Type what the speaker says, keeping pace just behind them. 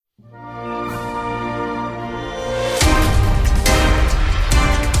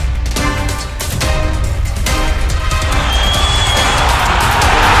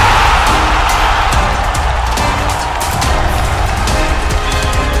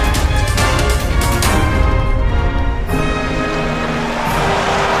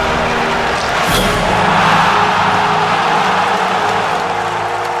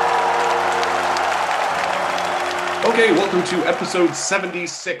to episode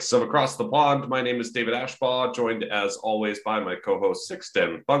 76 of Across the Pond. My name is David Ashbaugh, joined as always by my co-host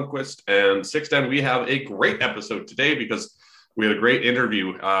Sixten Bunquist. And Sixten, we have a great episode today because we had a great interview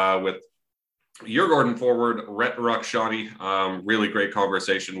with Djurgården forward Rhett Rakhshani. Really great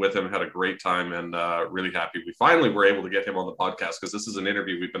conversation with him, had a great time, and really happy we finally were able to get him on the podcast because this is an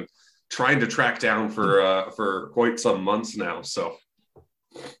interview we've been trying to track down for quite some months now. So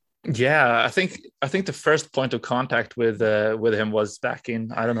yeah, I think the first point of contact with him was back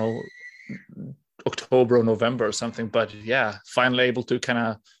in, I don't know, October or November or something. But yeah, finally able to kind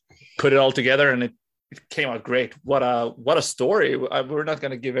of put it all together, and it came out great. What a story! We're not going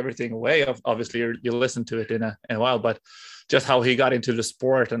to give everything away. Obviously, you'll listen to it in a while, but just how he got into the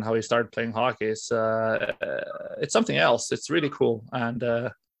sport and how he started playing hockey is it's something else. It's really cool, and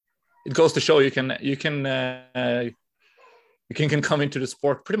it goes to show you can come into the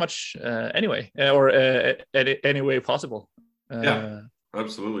sport pretty much anyway, or any way possible. Yeah,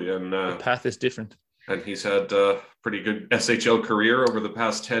 absolutely. And the path is different. And he's had a pretty good SHL career over the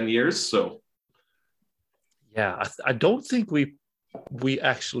past 10 years. So yeah, I don't think we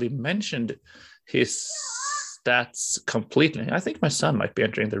actually mentioned his stats completely. I think my son might be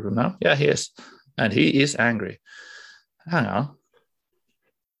entering the room now. Yeah, he is. And he is angry. Hang on.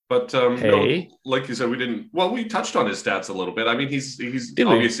 But hey. No, like you said, we touched on his stats a little bit. I mean, he's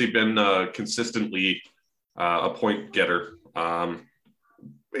obviously been consistently a point getter.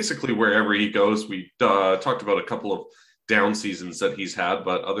 Basically, wherever he goes, we talked about a couple of down seasons that he's had.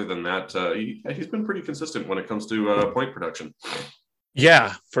 But other than that, he's been pretty consistent when it comes to point production.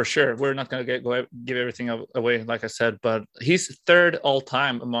 Yeah, for sure. We're not going to give everything away, like I said, but he's third all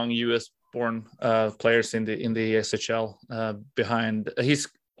time among US-born players in the SHL.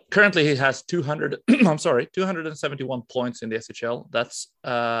 Currently, he has 271 points in the SHL. That's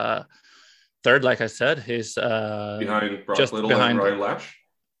third, like I said. He's behind Brock Little and Ryan Lash.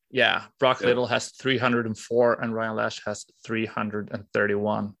 Yeah, Brock Little has 304 and Ryan Lash has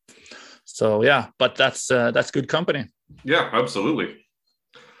 331. So yeah, but that's good company. Yeah, absolutely.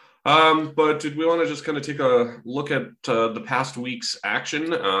 But did we want to just kind of take a look at the past week's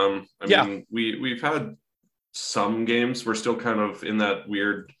action? I mean, we've had some games. We're still kind of in that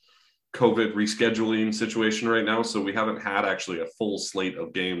weird COVID rescheduling situation right now, so we haven't had actually a full slate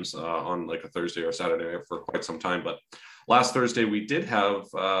of games on like a Thursday or Saturday night for quite some time. But last Thursday we did have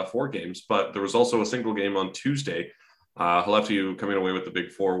 4 games, but there was also a single game on Tuesday. Skellefteå coming away with the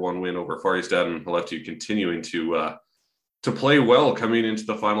big 4-1 win over Färjestad, and Skellefteå continuing to play well coming into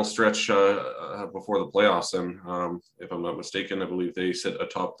the final stretch before the playoffs. And if I'm not mistaken, I believe they sit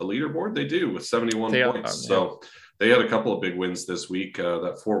atop the leaderboard. They do with 71 points. So they had a couple of big wins this week,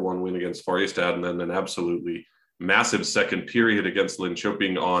 that 4-1 win against Färjestad, and then an absolutely massive second period against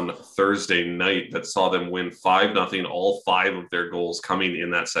Linköping on Thursday night that saw them win 5-0, all 5 of their goals coming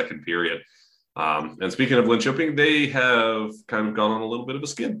in that second period. And speaking of Linköping, they have kind of gone on a little bit of a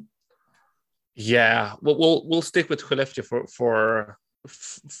skid. Yeah, we'll stick with Skellefteå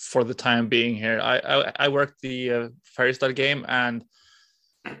for the time being here. I worked the Färjestad game, and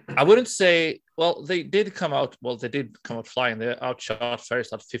I wouldn't say, well, they did come out flying. They outshot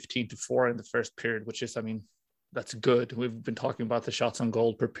Färjestad 15-4 in the first period, which is, I mean, that's good. We've been talking about the shots on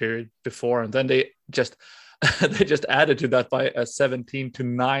goal per period before, and then they just added to that by a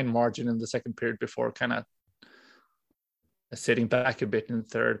 17-9 margin in the second period before kind of sitting back a bit in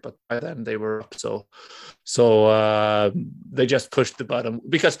third, but by then they were up. So they just pushed the button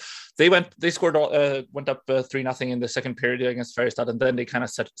because they went up 3-0 in the second period against Färjestad, and then they kind of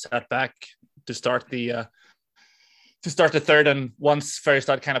sat back to start the third. And once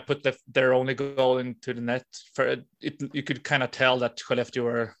Färjestad kind of put their only goal into the net, you could kind of tell that Skellefteå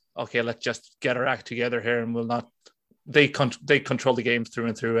were okay. Let's just get our act together here, and we'll not. They control the game through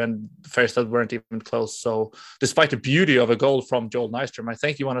and through, and Färjestad weren't even close. So despite the beauty of a goal from Joel Nyström, I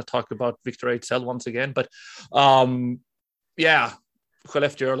think you want to talk about Victor Ejdsell once again. But Skellefteå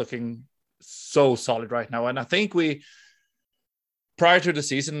are looking so solid right now. And I think prior to the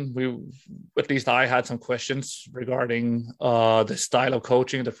season, at least I had some questions regarding the style of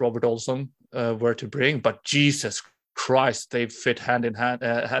coaching that Robert Olsson were to bring. But Jesus Christ, they fit hand in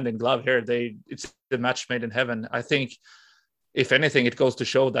glove here. It's the match made in heaven. I think, if anything, it goes to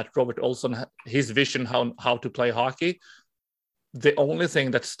show that Robert Olsson, his vision how to play hockey, the only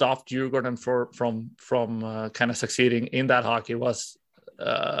thing that stopped Djurgården from kind of succeeding in that hockey was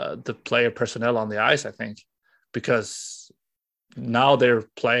the player personnel on the ice, I think, because now they're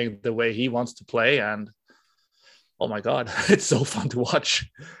playing the way he wants to play, and oh my God, it's so fun to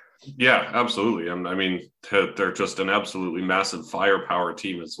watch. Yeah, absolutely. And I mean, they're just an absolutely massive firepower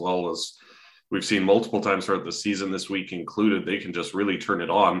team, as well as we've seen multiple times throughout the season, this week included. They can just really turn it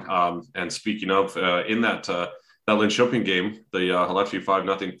on. And speaking of, in that Linköping game, the Skellefteå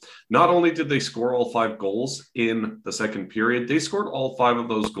 5-0. Not only did they score all 5 goals in the second period, they scored all 5 of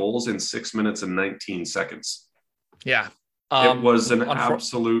those goals in 6 minutes and 19 seconds. Yeah. It was an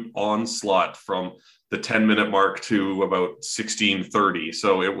absolute onslaught from the 10-minute mark to about 16:30.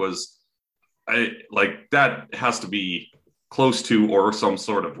 So it was that has to be close to or some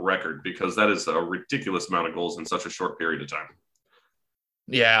sort of record, because that is a ridiculous amount of goals in such a short period of time.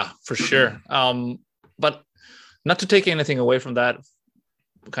 Yeah, for sure. But not to take anything away from that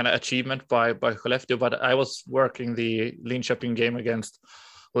kind of achievement by Skellefteå, but I was working the Linköping game against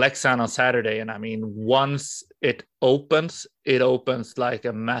Leksand on Saturday, and I mean, once it opens like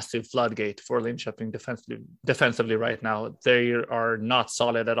a massive floodgate for Linköping defensively right now. They are not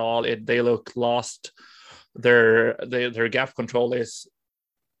solid at all. They look lost. Their gap control is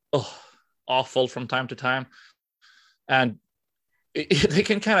awful from time to time, and they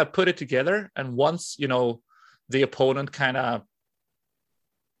can kind of put it together. And once the opponent kind of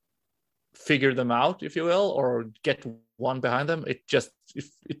figure them out, if you will, or get one behind them, it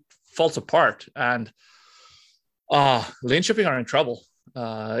falls apart. And Linköping are in trouble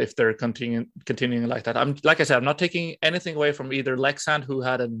if they're continuing like that. Like I said, I'm not taking anything away from either Leksand, who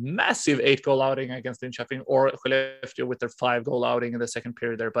had a massive 8-goal outing against Linköping, or Skellefteå with their 5-goal outing in the second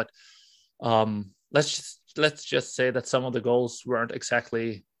period there. But let's just say that some of the goals weren't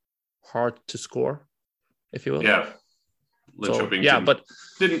exactly hard to score, if you will. Yeah. Linköping but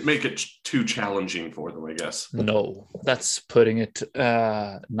didn't make it too challenging for them, I guess. No, that's putting it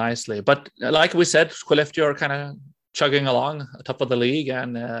nicely. But like we said, Skellefteå are kind of chugging along top of the league,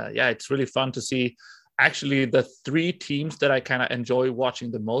 and it's really fun to see. Actually, the 3 teams that I kind of enjoy watching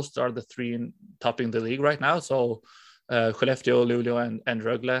the most are the 3 topping the league right now. So Skellefteå, Luleå, and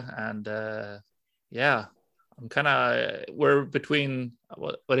Rögle, and I'm kind of we're between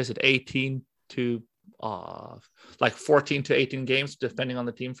what is it, 18 to 14 to 18 games, depending on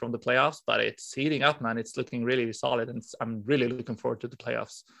the team from the playoffs, but it's heating up, man. It's looking really solid, and I'm really looking forward to the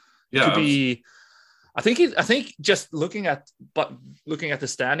playoffs. Yeah, I think just looking at the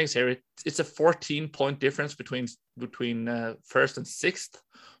standings here, it's a 14-point difference between first and sixth,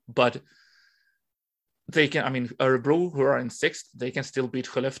 but they can. I mean, Örebro, who are in sixth, they can still beat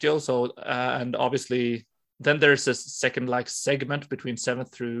Skellefteå. So and obviously, then there's a second segment between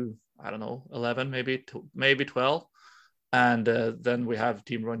 7th through 11, maybe 12. And then we have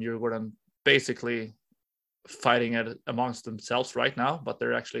Team Ron Djurgården basically fighting it amongst themselves right now, but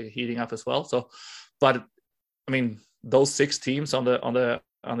they're actually heating up as well. So, but I mean, those 6 teams on the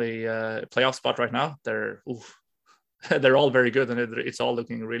playoff spot right now, they're all very good, and it's all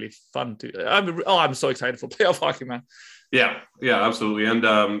looking really fun I'm so excited for playoff hockey, man. Yeah, absolutely. And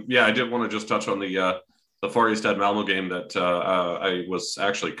I did want to just touch on the Färjestad Malmö game that I was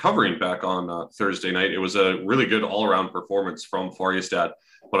actually covering back on Thursday night. It was a really good all-around performance from Färjestad.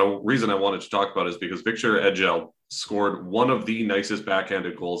 But a reason I wanted to talk about is because Victor Ejgell scored one of the nicest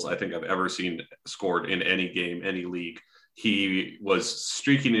backhanded goals I think I've ever seen scored in any game, any league. He was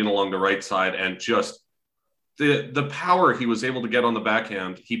streaking in along the right side, and just the power he was able to get on the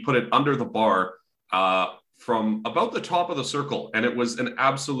backhand, he put it under the bar from about the top of the circle, and it was an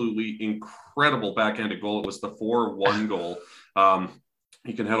absolutely incredible backhanded goal. It was the 4-1 goal.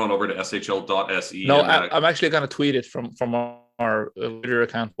 You can head on over to shl.se. No, I'm actually going to tweet it from our Twitter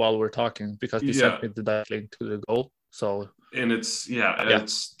account while we're talking, because you sent me the link to the goal. So, and it's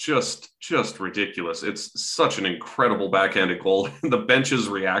just ridiculous. It's such an incredible backhanded goal. The bench's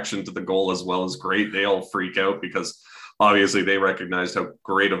reaction to the goal as well is great. They all freak out because obviously they recognized how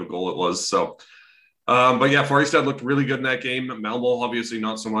great of a goal it was. So, but yeah, Färjestad looked really good in that game. Malmö obviously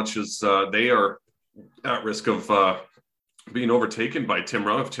not so much, as they are at risk of being overtaken by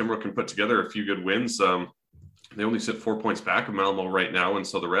Timrå. If Timrå can put together a few good wins, they only sit 4 points back of Malmö right now, and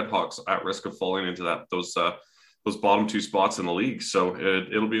so the Red Hawks at risk of falling into those bottom 2 spots in the league. So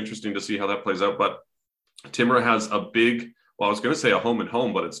it'll be interesting to see how that plays out. But Timrå has a big, I was going to say a home and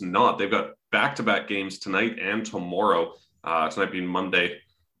home, but it's not. They've got back-to-back games tonight and tomorrow. Tonight being Monday,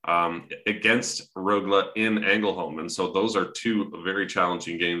 against Rögle in Ängelholm. And so those are 2 very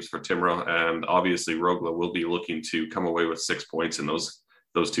challenging games for Timrå, and obviously Rögle will be looking to come away with 6 points in those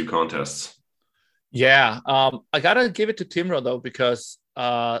 2 contests. Yeah, I gotta give it to Timrå though, because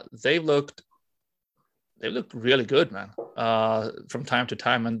they looked really good, man, from time to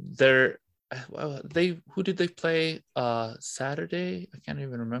time. And who did they play Saturday? I can't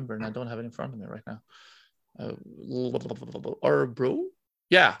even remember, and I don't have it in front of me right now. Örebro?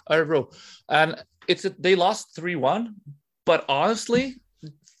 Yeah, Örebro. And they lost 3-1, but honestly,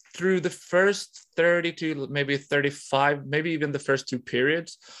 through the first 30 to maybe 35, maybe even the first two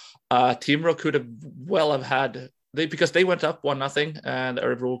periods, Timrå could have had because they went up 1-0 and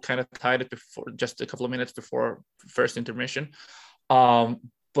Örebro kind of tied it before, just a couple of minutes before first intermission.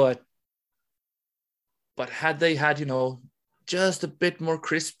 But had they had, just a bit more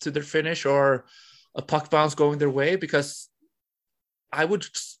crisp to their finish or a puck bounce going their way, because I would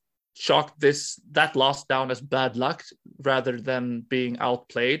chalk that loss down as bad luck rather than being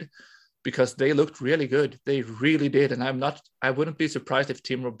outplayed, because they looked really good. They really did. And I wouldn't be surprised if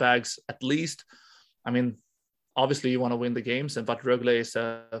Timrå bags at least, obviously you want to win the games, but Rögle is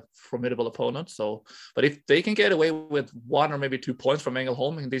a formidable opponent. So, but if they can get away with 1 or maybe 2 points from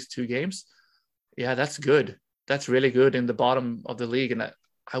Ängelholm in these 2 games, yeah, that's good. That's really good in the bottom of the league. And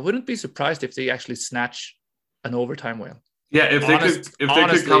I wouldn't be surprised if they actually snatch an overtime win. Yeah, if they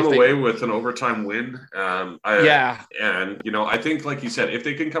could come away with an overtime win, and I think, like you said, if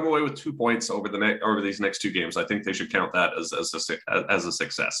they can come away with 2 points over these next 2 games, I think they should count that as a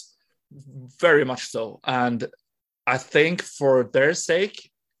success. Very much so, and I think for their sake,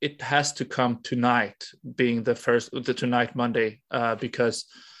 it has to come tonight, being tonight Monday, because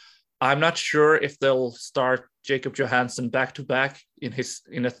I'm not sure if they'll start Jacob Johansson back to back in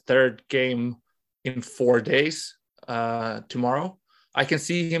a third game in 4 days. Tomorrow, I can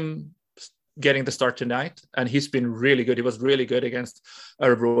see him getting the start tonight, and he's been really good. He was really good against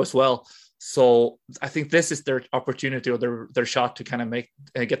Örebro as well. So I think this is their opportunity or their shot to kind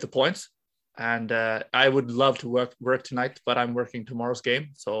of get the points. And I would love to work tonight, but I'm working tomorrow's game.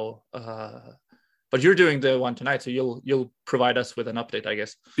 So, but you're doing the one tonight, so you'll provide us with an update, I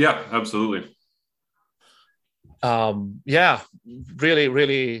guess. Yeah, absolutely. Really,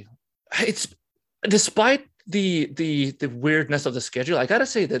 really. It's despite the weirdness of the schedule, I gotta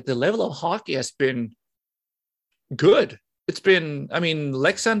say that the level of hockey has been good. It's been,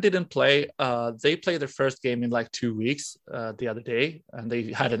 Leksand didn't play. They played their first game in like 2 weeks the other day, and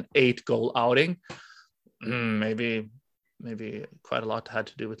they had an 8-goal outing. Maybe quite a lot had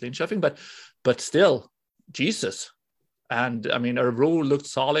to do with Linköping, but still, Jesus. And Örebro looked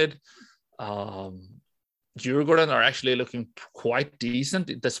solid. Djurgården are actually looking quite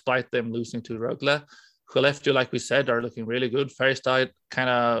decent despite them losing to Rögle. Skellefteå, like we said, are looking really good. Färjestad kind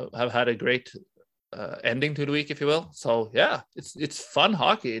of have had a great ending to the week, if you will. So yeah, it's fun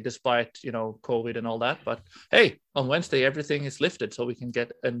hockey despite COVID and all that. But hey, on Wednesday everything is lifted, so we can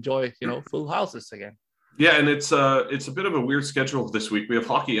enjoy full houses again. Yeah, and it's a bit of a weird schedule this week. We have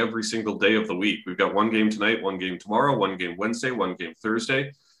hockey every single day of the week. We've got 1 game tonight, 1 game tomorrow, 1 game Wednesday, 1 game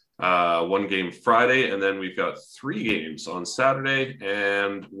Thursday. 1 game Friday, and then we've got 3 games on Saturday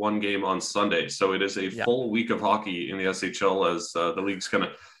and 1 game on Sunday. So it is a full week of hockey in the SHL as the league's kind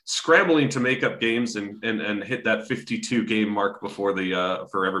of scrambling to make up games and hit that 52 game mark before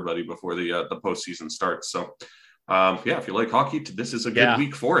for everybody before the postseason starts. So if you like hockey, this is a good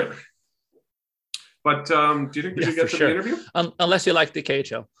week for it. But do you think we should get to the interview? Unless you like the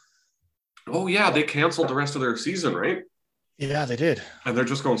KHL. Oh yeah, they canceled the rest of their season, right? Yeah, they did. And they're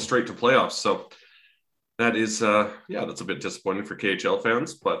just going straight to playoffs. So that is, that's a bit disappointing for KHL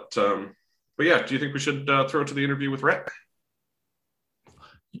fans. But yeah, do you think we should throw it to the interview with Rhett?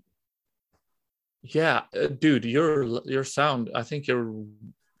 Yeah, dude, your sound, I think your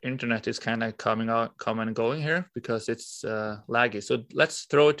internet is kind of coming and going here because it's laggy. So let's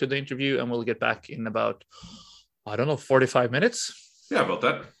throw it to the interview and we'll get back in about, 45 minutes. Yeah, about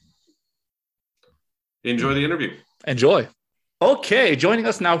that. Enjoy the interview. Enjoy. Okay, joining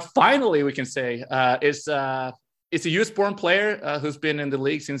us now, finally, we can say, is a US-born player who's been in the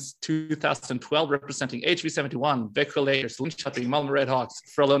league since 2012, representing HV71, Växjö Lakers, Linköping, Malmö Redhawks,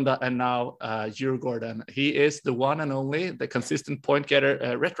 Frölunda, and now Djurgården. He is the one and only, the consistent point getter,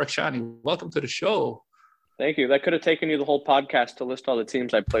 Rhett Rakhshani. Welcome to the show. Thank you. That could have taken you the whole podcast to list all the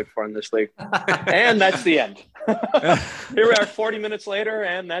teams I played for in this league. And that's the end. Here we are 40 minutes later,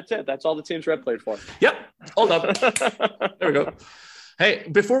 and that's it. That's all the teams Rhett played for. Yep. Hold up. There we go. Hey,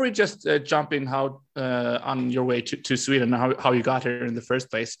 before we just jump in on your way to Sweden, how you got here in the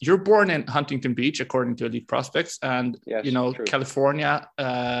first place, you're born in Huntington Beach, according to Elite Prospects. And, true. California,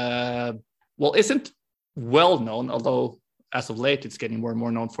 isn't well known, although as of late, it's getting more and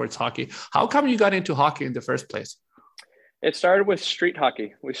more known for its hockey. How come you got into hockey in the first place? It started with street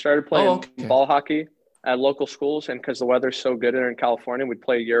hockey. We started playing ball hockey at local schools, and because the weather's so good here in California, we'd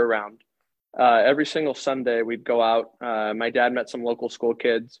play year-round. Every single Sunday, we'd go out. My dad met some local school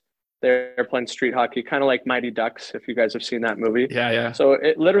kids. They're playing street hockey, kind of like Mighty Ducks, if you guys have seen that movie. Yeah. So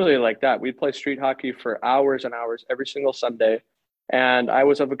it literally like that. We'd play street hockey for hours and hours every single Sunday. And I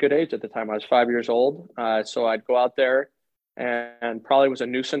was of a good age at the time. I was 5 years old. So I'd go out there and probably was a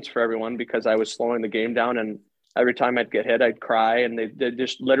nuisance for everyone because I was slowing the game down. And every time I'd get hit, I'd cry, and they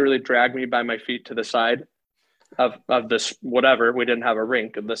just literally dragged me by my feet to the side of this, whatever. We didn't have a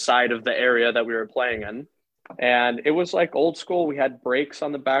rink, the side of the area that we were playing in. And it was like old school. We had brakes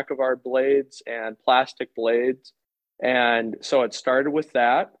on the back of our blades and plastic blades. And so it started with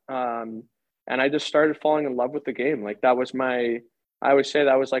that. And I just started falling in love with the game. Like that was I always say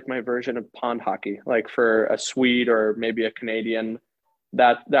that was like my version of pond hockey, like for a Swede or maybe a Canadian.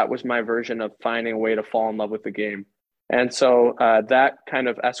 That was my version of finding a way to fall in love with the game. And so that kind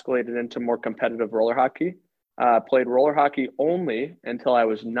of escalated into more competitive roller hockey. Played roller hockey only until I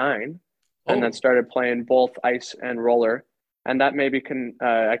was 9, and then started playing both ice and roller. And that maybe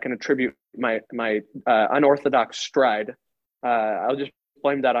I can attribute my unorthodox stride. I'll just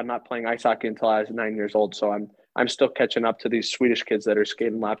blame that on not playing ice hockey until I was 9 years old. So I'm still catching up to these Swedish kids that are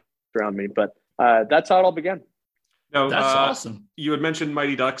skating laps around me. But that's how it all began. Now, that's awesome. You had mentioned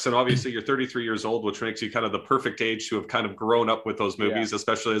Mighty Ducks, and obviously you're 33 years old, which makes you kind of the perfect age to have kind of grown up with those movies,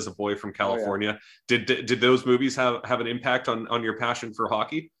 especially as a boy from California. Did those movies have an impact on your passion for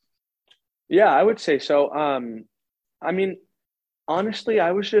hockey? Yeah, I would say so. I mean, honestly,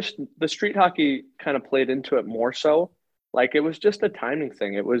 I was just, the street hockey kind of played into it more so. Like it was just a timing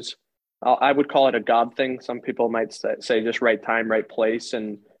thing. It was, I would call it a God thing. Some people might say just right time, right place,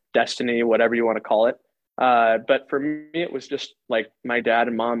 and destiny, whatever you want to call it. But for me, it was just like my dad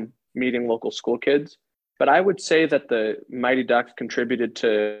and mom meeting local school kids. But I would say that the Mighty Ducks contributed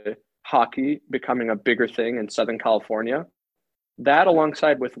to hockey becoming a bigger thing in Southern California. That,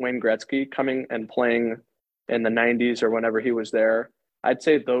 alongside with Wayne Gretzky coming and playing in the 90s or whenever he was there, I'd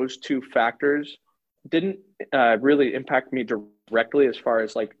say those two factors didn't really impact me directly, as far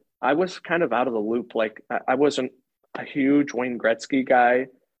as like I was kind of out of the loop. Like I wasn't a huge Wayne Gretzky guy,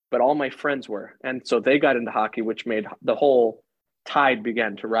 but all my friends were. And so they got into hockey, which made the whole tide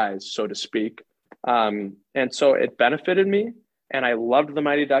began to rise, so to speak. And so it benefited me, and I loved the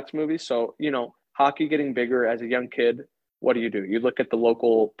Mighty Ducks movie. So, hockey getting bigger as a young kid, what do? You look at the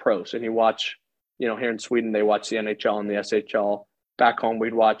local pros and you watch, here in Sweden, they watch the NHL and the SHL. Back home,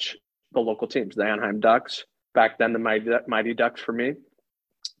 we'd watch the local teams, the Anaheim Ducks. Back then, the Mighty Ducks for me.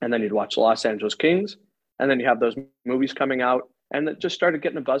 And then you'd watch the Los Angeles Kings. And then you have those movies coming out. And it just started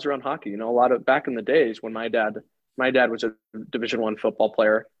getting a buzz around hockey. A lot of back in the days when my dad was a Division I football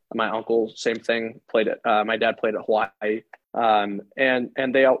player. My uncle, same thing, played it. My dad played at Hawaii.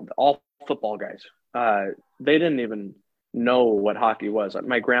 And they all football guys. They didn't even know what hockey was.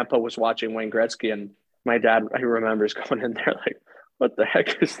 My grandpa was watching Wayne Gretzky, and my dad, he remembers going in there like, what the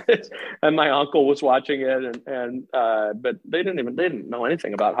heck is this? And my uncle was watching it, but they didn't know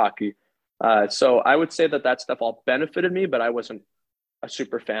anything about hockey. So I would say that stuff all benefited me, but I wasn't a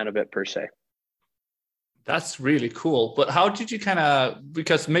super fan of it per se. That's really cool. But how did you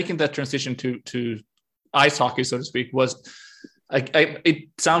because making that transition to ice hockey, so to speak, was it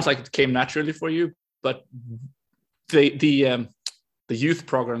sounds like it came naturally for you, but the youth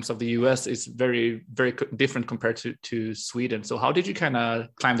programs of the US is very, very different compared to Sweden. So how did you kind of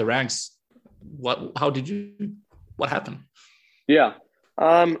climb the ranks? What happened? Yeah.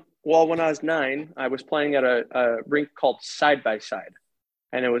 Well, when I was 9, I was playing at a rink called Side by Side.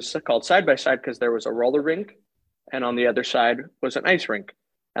 And it was called Side by Side because there was a roller rink, and on the other side was an ice rink.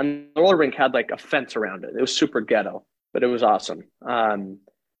 And the roller rink had like a fence around it. It was super ghetto, but it was awesome.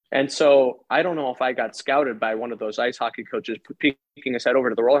 And so I don't know if I got scouted by one of those ice hockey coaches peeking his head over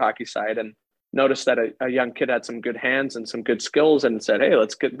to the roller hockey side and noticed that a young kid had some good hands and some good skills, and said, hey,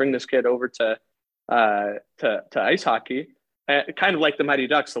 let's bring this kid over to ice hockey. Kind of like the Mighty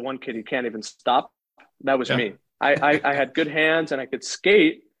Ducks, the one kid you can't even stop. That was me. I had good hands and I could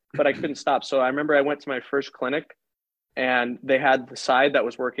skate, but I couldn't stop. So I remember I went to my first clinic, and they had the side that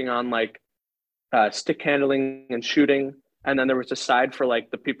was working on like stick handling and shooting. And then there was a side for like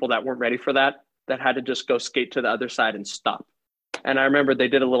the people that weren't ready for that had to just go skate to the other side and stop. And I remember they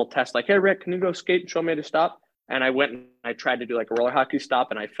did a little test like, hey, Rick, can you go skate and show me how to stop? And I went and I tried to do like a roller hockey stop,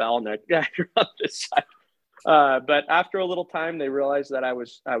 and I fell, and they're like, yeah, you're on this side. But after a little time, they realized that I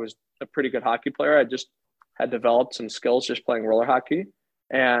was a pretty good hockey player. I just had developed some skills just playing roller hockey,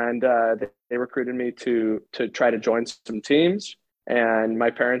 and they recruited me to try to join some teams. And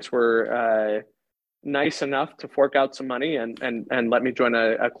my parents were nice enough to fork out some money and let me join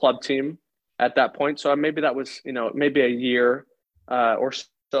a club team at that point. So maybe that was, maybe a year or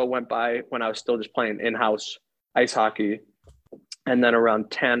so went by when I was still just playing in-house ice hockey. And then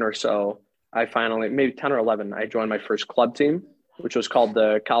around 10 or so, I finally, maybe 10 or 11, I joined my first club team, which was called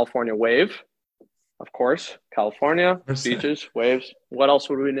the California Wave. Of course, California, beaches, waves. What else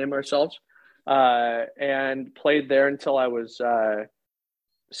would we name ourselves? and played there until I was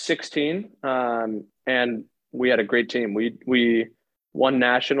 16. And we had a great team. We won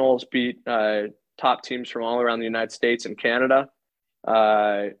nationals, beat top teams from all around the United States and Canada.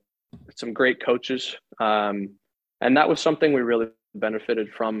 Some great coaches. And that was something we really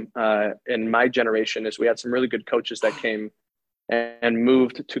benefited from in my generation, is we had some really good coaches that came and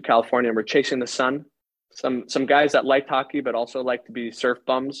moved to California and were chasing the sun. Some guys that liked hockey, but also liked to be surf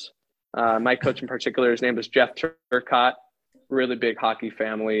bums. My coach in particular, his name was Jeff Turcotte, really big hockey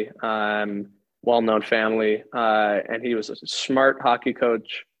family, well-known family. And he was a smart hockey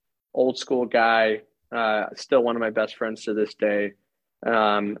coach, old school guy, still one of my best friends to this day.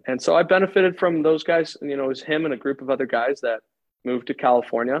 And so I benefited from those guys. You know, it was him and a group of other guys that moved to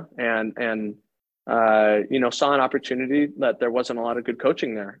California and you know, saw an opportunity that there wasn't a lot of good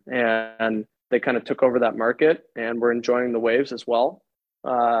coaching there. And they kind of took over that market and were enjoying the waves as well.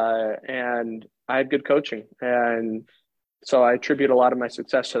 And I had good coaching. And so I attribute a lot of my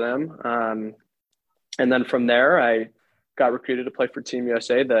success to them. And then from there, I got recruited to play for Team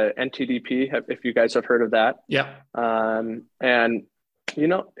USA, the NTDP, if you guys have heard of that. Yeah. And, you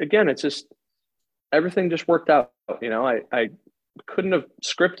know, again, it's just, everything just worked out. You know, I couldn't have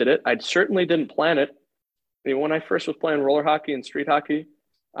scripted it. I certainly didn't plan it. I mean, when I first was playing roller hockey and street hockey,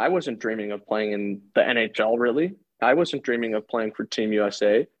 I wasn't dreaming of playing in the NHL, really. I wasn't dreaming of playing for Team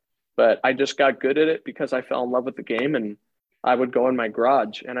USA, but I just got good at it because I fell in love with the game. And I would go in my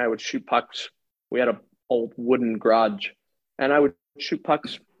garage and I would shoot pucks. We had an old wooden garage, and I would shoot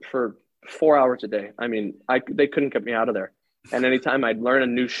pucks for 4 hours a day. I mean, they couldn't get me out of there. And anytime I'd learn a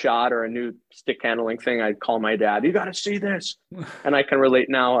new shot or a new stick handling thing, I'd call my dad, "You got to see this." And I can relate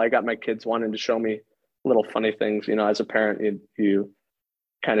now. I got my kids wanting to show me little funny things. You know, as a parent, you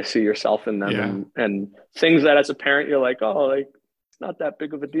kind of see yourself in them, and things that as a parent, you're like, oh, like, it's not that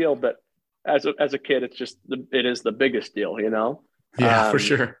big of a deal. But as a kid, it's just, it is the biggest deal, you know? Yeah, for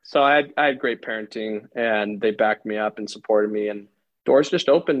sure. So I had great parenting, and they backed me up and supported me, and doors just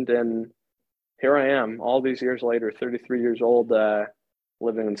opened, and here I am all these years later, 33 years old,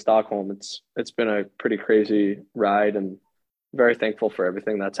 living in Stockholm. It's been a pretty crazy ride, and very thankful for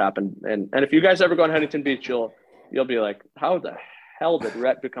everything that's happened. And if you guys ever go on Huntington Beach, you'll be like, how the hell did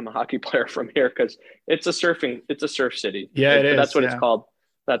Rhett become a hockey player from here? Because it's a surf city. Yeah, it is. That's what it's called.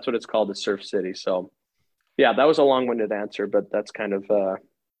 That's what it's called, the Surf City. So yeah, that was a long-winded answer, but that's kind of how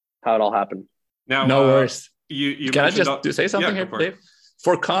it all happened. Now, no worries. You can I just say something here, Dave?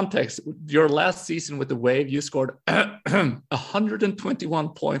 For context, your last season with the Wave, you scored 121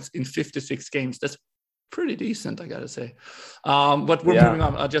 points in 56 games. That's pretty decent, I gotta say. But we're moving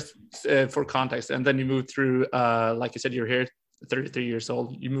on, just for context. And then you moved through, like you said, you're here, 33 years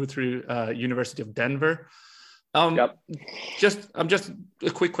old. You moved through University of Denver. Just a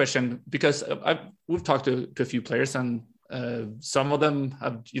quick question, because we've talked to a few players, and some of them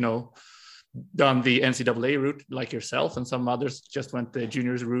have, you know, done the NCAA route like yourself, and some others just went the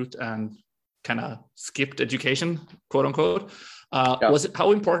juniors route and kind of skipped education, quote unquote.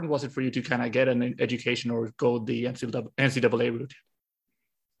 How important was it for you to kind of get an education or go the NCAA route?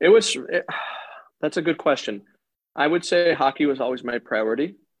 That's a good question. I would say hockey was always my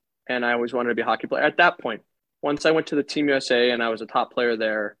priority, and I always wanted to be a hockey player. At that point, once I went to the Team USA and I was a top player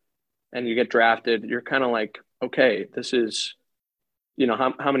there, and you get drafted, you're kind of like, okay, this is, you know,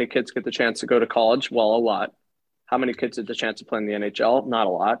 how many kids get the chance to go to college? Well, a lot. How many kids get the chance to play in the NHL? Not a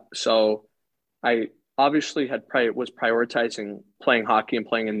lot. So I obviously was prioritizing playing hockey and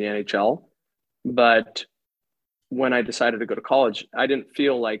playing in the NHL. But when I decided to go to college, I didn't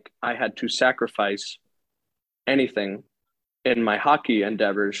feel like I had to sacrifice anything in my hockey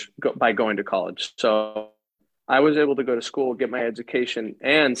endeavors by going to college. So I was able to go to school, get my education,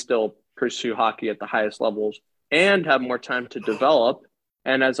 and still pursue hockey at the highest levels and have more time to develop.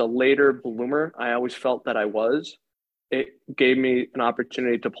 And as a later bloomer, I always felt that it gave me an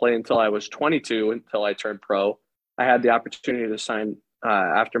opportunity to play until I was 22, until I turned pro. I had the opportunity to sign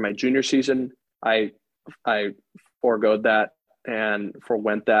after my junior season. I forgoed that and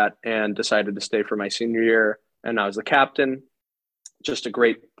forwent that and decided to stay for my senior year. And I was the captain. Just a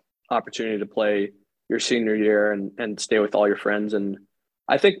great opportunity to play your senior year and stay with all your friends. And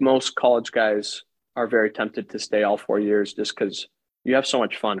I think most college guys are very tempted to stay all 4 years just because you have so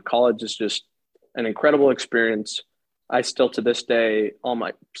much fun. College is just an incredible experience. I still, to this day,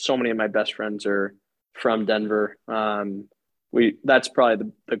 so many of my best friends are from Denver. That's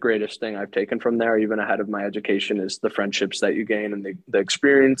probably the greatest thing I've taken from there, even ahead of my education, is the friendships that you gain and the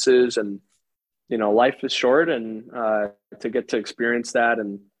experiences. And, you know, life is short, and to get to experience that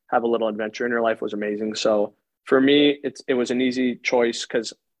and have a little adventure in your life was amazing. So for me, it was an easy choice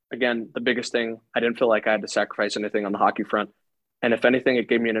because again, the biggest thing, I didn't feel like I had to sacrifice anything on the hockey front. And if anything, it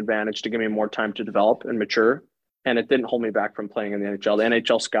gave me an advantage to give me more time to develop and mature. And it didn't hold me back from playing in the NHL. The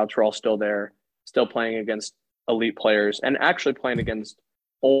NHL scouts were all still there, still playing against elite players and actually playing against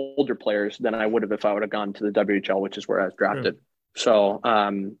older players than I would have if I would have gone to the WHL, which is where I was drafted. So,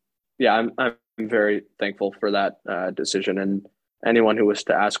 yeah, I'm very thankful for that decision. And anyone who was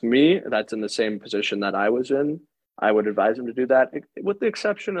to ask me that's in the same position that I was in, I would advise them to do that, with the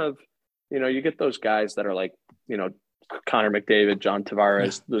exception of, you get those guys that are like, Connor McDavid, John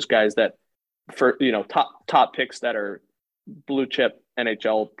Tavares, those guys that for, top picks that are blue chip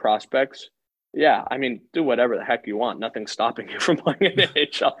NHL prospects. Yeah, I mean, do whatever the heck you want. Nothing's stopping you from playing in the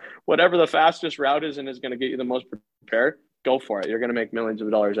NHL. Whatever the fastest route is and is going to get you the most prepared, go for it. You're going to make millions of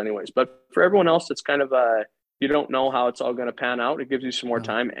dollars anyways. But for everyone else, it's kind of you don't know how it's all going to pan out. It gives you some more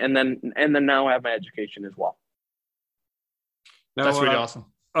time, and then now I have my education as well. Now, that's really awesome.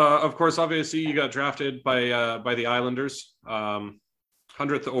 Of course, obviously, you got drafted by the Islanders,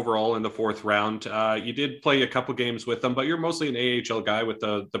 100th overall in the 4th round. You did play a couple games with them, but you're mostly an AHL guy with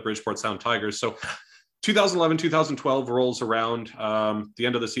the Bridgeport Sound Tigers. So 2011, 2012 rolls around. The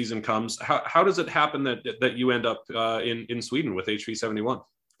end of the season comes. How does it happen that you end up in Sweden with HV71?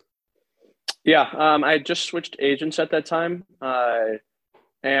 Yeah, I had just switched agents at that time.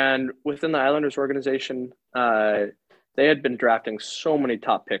 And within the Islanders organization, they had been drafting so many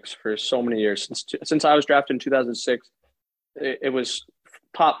top picks for so many years. Since I was drafted in 2006, it was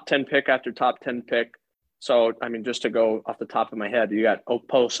top 10 pick after top 10 pick. So, I mean, just to go off the top of my head, you got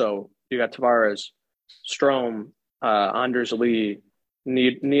Okposo, you got Tavares, Strome, Anders Lee,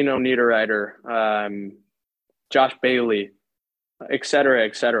 Nino Niederreiter, Josh Bailey, et cetera,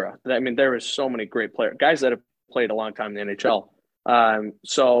 et cetera. I mean, there was so many great players, guys that have played a long time in the NHL.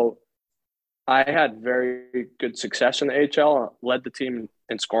 So I had very good success in the AHL, led the team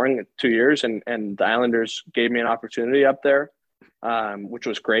in scoring in 2 years, and the Islanders gave me an opportunity up there, which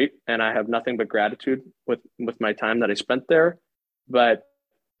was great. And I have nothing but gratitude with my time that I spent there. But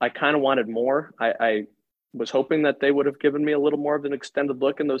I kind of wanted more. I was hoping that they would have given me a little more of an extended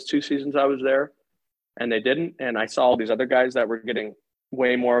look in those 2 seasons I was there, and they didn't. And I saw all these other guys that were getting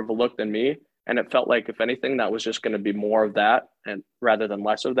way more of a look than me. And it felt like, if anything, that was just going to be more of that, and rather than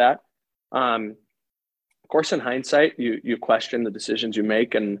less of that. Of course, in hindsight, you question the decisions you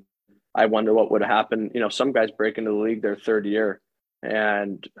make, and I wonder what would have happened. Some guys break into the league their 3rd year,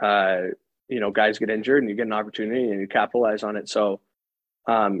 and guys get injured, and you get an opportunity and you capitalize on it. So,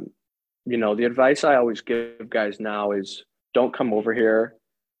 the advice I always give guys now is, don't come over here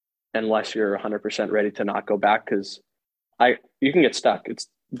unless you're 100% ready to not go back, because you can get stuck. It's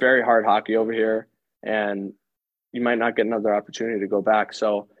very hard hockey over here, and you might not get another opportunity to go back.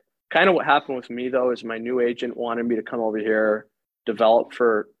 So kind of what happened with me, though, is my new agent wanted me to come over here, develop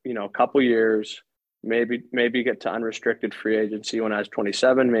for, a couple years, maybe get to unrestricted free agency when I was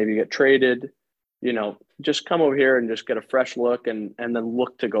 27, maybe get traded, just come over here and just get a fresh look and then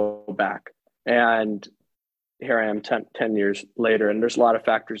look to go back. And here I am 10 years later, and there's a lot of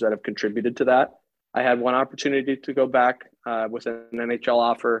factors that have contributed to that. I had one opportunity to go back with an NHL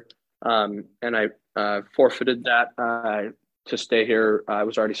offer, and I forfeited that to stay here. I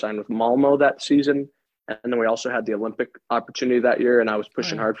was already signed with Malmo that season, and then we also had the Olympic opportunity that year, and I was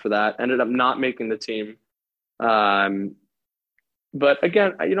pushing hard for that. Ended up not making the team. But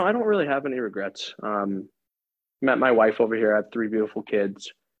again, I don't really have any regrets. Met my wife over here. I have 3 beautiful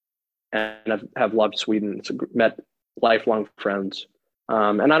kids, and have loved Sweden. Met lifelong friends.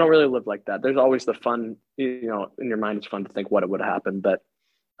 And I don't really live like that. There's always the fun, in your mind, it's fun to think what it would have happened. But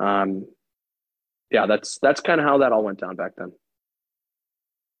yeah, that's kind of how that all went down back then.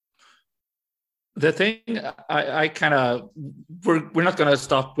 The thing I kind of, we're not going to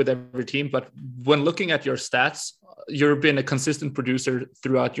stop with every team, but when looking at your stats, you've been a consistent producer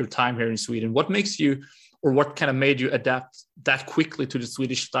throughout your time here in Sweden. What makes you, or what kind of made you adapt that quickly to the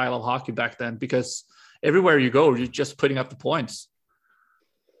Swedish style of hockey back then? Because everywhere you go, you're just putting up the points.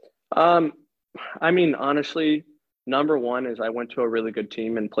 I mean, honestly, number one is I went to a really good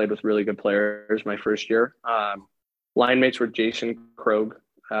team and played with really good players my first year. Line mates were Jason Krog,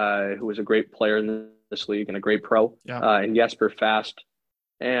 who was a great player in this league and a great pro, and Jesper Fast.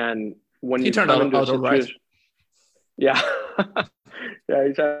 And when he turned out all right. Yeah. Yeah,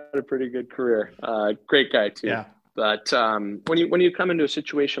 he's had a pretty good career. Great guy too. Yeah. But when you come into a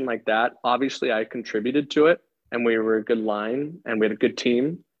situation like that, obviously I contributed to it, and we were a good line and we had a good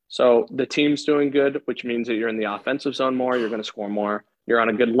team. So the team's doing good, which means that you're in the offensive zone more, you're going to score more. You're on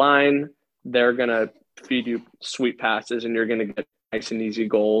a good line, they're going to feed you sweet passes, and you're going to get nice and easy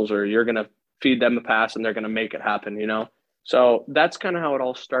goals, or you're going to feed them a pass and they're going to make it happen, So that's kind of how it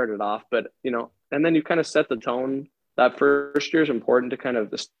all started off. But, and then you kind of set the tone. That first year is important to kind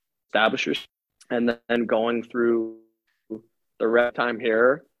of establish yourself. And then going through the rest time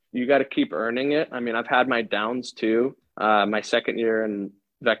here, you got to keep earning it. I mean, I've had my downs too. My second year in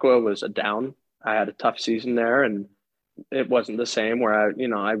Vecua was a down. I had a tough season there, and it wasn't the same where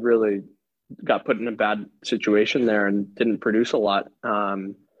I really got put in a bad situation there and didn't produce a lot.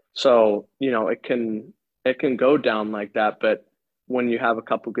 So, it can go down like that. But when you have a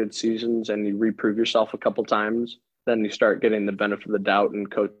couple good seasons and you reprove yourself a couple times, then you start getting the benefit of the doubt, and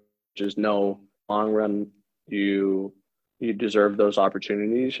coaches know long run you deserve those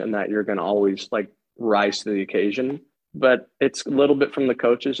opportunities and that you're going to always rise to the occasion. But it's a little bit from the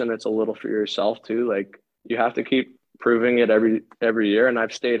coaches and it's a little for yourself too. Like, you have to keep proving it every year. And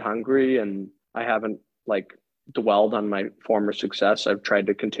I've stayed hungry, and I haven't dwelled on my former success. I've tried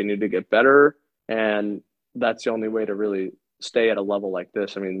to continue to get better, and that's the only way to really stay at a level like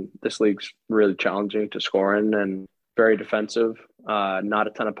this. I mean, this league's really challenging to score in and very defensive. Not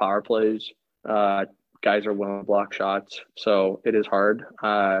a ton of power plays. Guys are willing to block shots, so it is hard.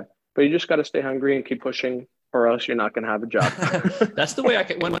 But you just got to stay hungry and keep pushing, or else you're not going to have a job. That's the way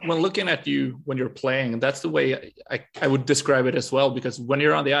when looking at you when you're playing, that's the way I would describe it as well. Because when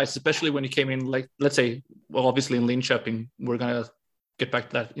you're on the ice, especially when you came in, let's say, well, obviously in Linköping, we're going to get back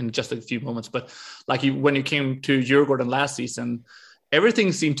to that in just a few moments. But when you came to Djurgården last season,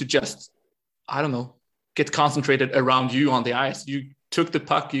 everything seemed to just, I don't know, get concentrated around you on the ice. You took the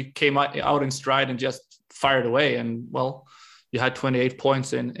puck, you came out in stride and just fired away. And well, you had 28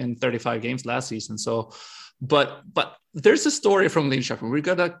 points in 35 games last season. So, but there's a story from Linköping. We're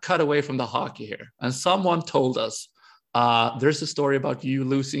going to cut away from the hockey here. And someone told us there's a story about you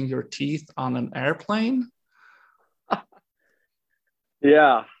losing your teeth on an airplane.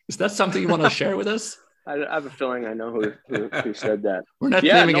 Yeah. Is that something you want to share with us? I have a feeling I know who said that. We're not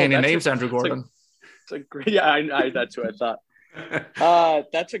naming any names, Andrew Gordon. It's a great, I that's who I thought.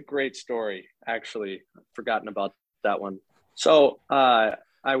 That's a great story, actually. I've forgotten about that one. So I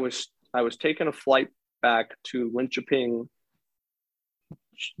was taking a flight back to Linköping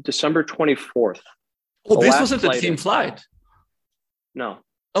December 24th. Oh, this wasn't the team flight? No.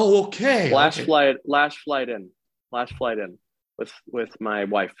 Oh, okay. Last flight in with my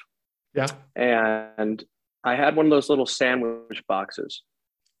wife. Yeah. And I had one of those little sandwich boxes.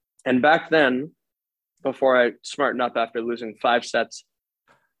 And back then, before I smartened up after losing 5 sets,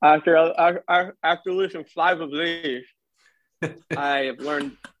 after losing 5 of these, I have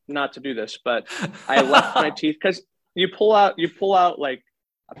learned not to do this, but I left my teeth, because you pull out like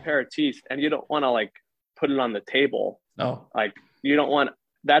a pair of teeth and you don't want to put it on the table. No. You don't want,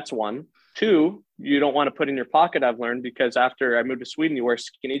 that's one. 2, you don't want to put in your pocket, I've learned, because after I moved to Sweden, you wear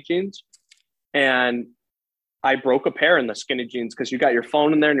skinny jeans. And I broke a pair in the skinny jeans because you got your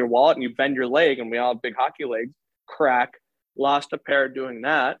phone in there and your wallet and you bend your leg, and we all have big hockey legs. Crack. Lost a pair doing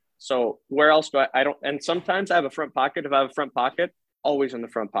that. So where else do I don't, and sometimes I have a front pocket. If I have a front pocket, always in the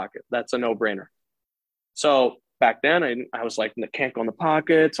front pocket. That's a no-brainer. So back then I was like, can't go in the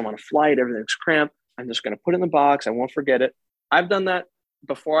pockets. I'm on a flight. Everything's cramped. I'm just going to put it in the box. I won't forget it. I've done that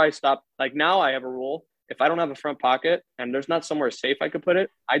before I stopped. Now I have a rule. If I don't have a front pocket and there's not somewhere safe I could put it,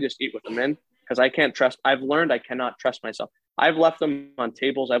 I just eat with them in, because I can't trust. I've learned I cannot trust myself. I've left them on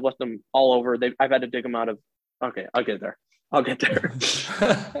tables. I've left them all over. I've had to dig them out of. Okay, I'll get there.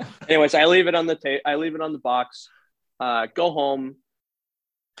 Anyways, I leave it on I leave it on the box. Go home.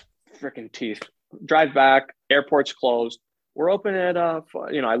 Freaking teeth. Drive back. Airport's closed. We're open at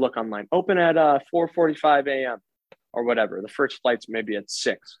I look online. Open at 4:45 a.m. or whatever. The first flight's maybe at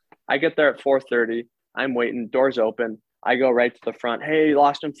 6. I get there at 4:30. I'm waiting. Doors open. I go right to the front. Hey,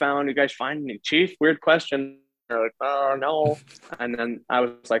 lost and found. You guys find any? Chief? Weird question. They're like, oh, no. And then I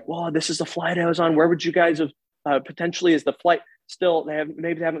was like, well, this is the flight I was on. Where would you guys have potentially, is the flight still,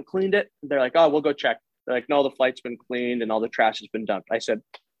 maybe they haven't cleaned it? They're like, oh, we'll go check. They're like, no, the flight's been cleaned and all the trash has been dumped. I said,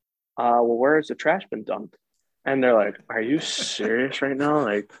 well, where has the trash been dumped? And they're like, are you serious right now?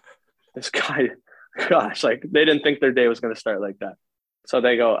 Like, this guy, gosh, they didn't think their day was going to start like that. So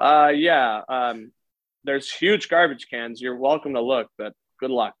they go, there's huge garbage cans. You're welcome to look, but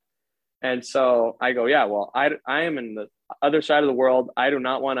good luck. And so I go, yeah, well, I am in the other side of the world. I do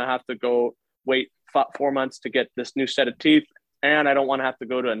not want to have to go wait 4 months to get this new set of teeth. And I don't want to have to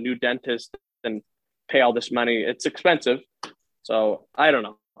go to a new dentist and pay all this money. It's expensive. So I don't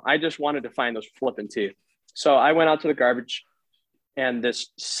know. I just wanted to find those flipping teeth. So I went out to the garbage, and this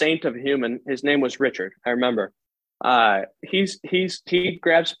saint of a human, his name was Richard. I remember. He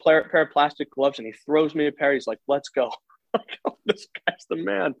grabs a pair of plastic gloves and he throws me a pair. He's like, let's go. Like, oh, this guy's the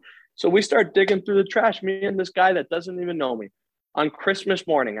man. So we start digging through the trash, me and this guy that doesn't even know me, on Christmas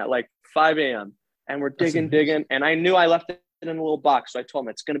morning at like 5 a.m. And we're digging. And I knew I left it in a little box. So I told him,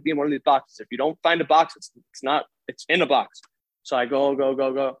 it's going to be in one of these boxes. If you don't find a box, it's in a box. So I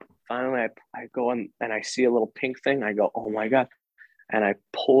go. Finally, I go in and I see a little pink thing. I go, oh my God. And I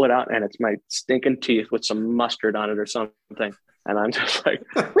pull it out and it's my stinking teeth with some mustard on it or something. And I'm just like,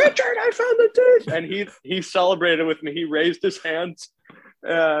 Richard, I found the teeth. And he celebrated with me. He raised his hands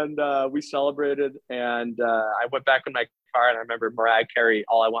and we celebrated. And I went back in my car and I remember Mariah Carey,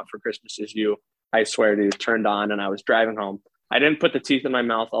 All I Want for Christmas Is You. I swear to you, turned on and I was driving home. I didn't put the teeth in my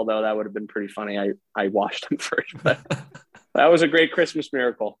mouth, although that would have been pretty funny. I washed them first, but that was a great Christmas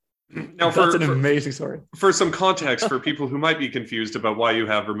miracle. Now, that's an amazing story. For some context, for people who might be confused about why you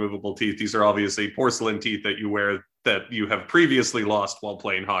have removable teeth, these are obviously porcelain teeth that you wear that you have previously lost while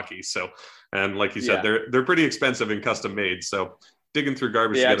playing hockey. So, and like you said, they're pretty expensive and custom made. So digging through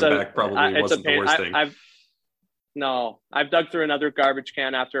garbage to get them back probably wasn't the worst thing. I've dug through another garbage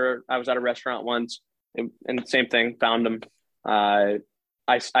can after I was at a restaurant once, and the same thing, found them. I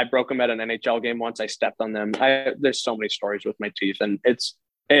broke them at an NHL game once. I stepped on them. There's so many stories with my teeth, and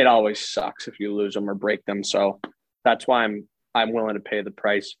it always sucks if you lose them or break them. So that's why I'm willing to pay the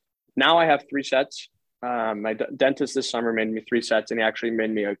price. Now I have 3 sets. My dentist this summer made me 3 sets, and he actually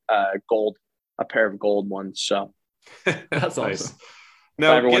made me a pair of gold ones. So that's nice.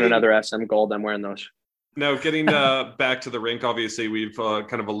 Now, if I ever win another SM Gold, I'm wearing those. Now, getting back to the rink, obviously, we've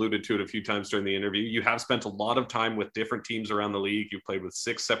kind of alluded to it a few times during the interview. You have spent a lot of time with different teams around the league. You've played with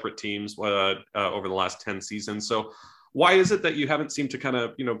 6 separate teams over the last 10 seasons. So why is it that you haven't seemed to kind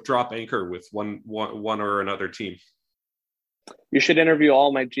of, drop anchor with one or another team? You should interview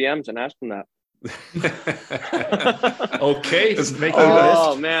all my GMs and ask them that. Okay.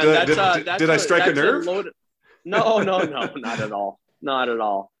 Oh, man. Did I strike a nerve? No, not at all. Not at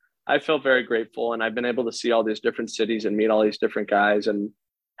all. I feel very grateful, and I've been able to see all these different cities and meet all these different guys and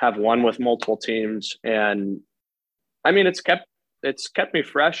have won with multiple teams. And I mean, it's kept me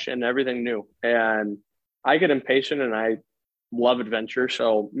fresh and everything new. And I get impatient and I love adventure.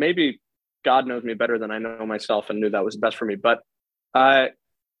 So maybe God knows me better than I know myself and knew that was best for me. But the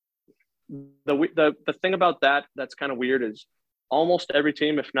thing about that's kind of weird is almost every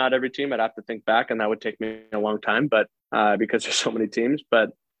team, if not every team, I'd have to think back, and that would take me a long time, but because there's so many teams,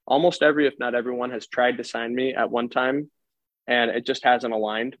 but almost every, if not everyone, has tried to sign me at one time, and it just hasn't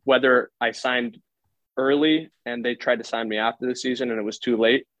aligned. Whether I signed early and they tried to sign me after the season and it was too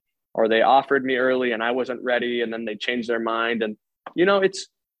late, or they offered me early and I wasn't ready and then they changed their mind. And, it's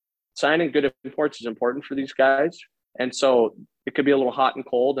signing good imports is important for these guys. And so it could be a little hot and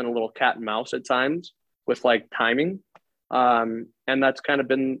cold and a little cat and mouse at times with like timing. And that's kind of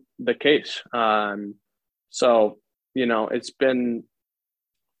been the case. So, it's been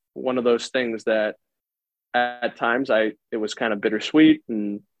one of those things that at times it was kind of bittersweet,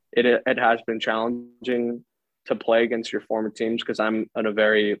 and it has been challenging to play against your former teams because I'm a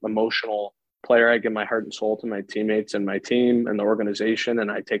very emotional player. I give my heart and soul to my teammates and my team and the organization, and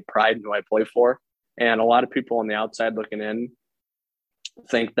I take pride in who I play for. And a lot of people on the outside looking in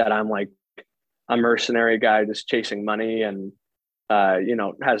think that I'm like a mercenary guy just chasing money and,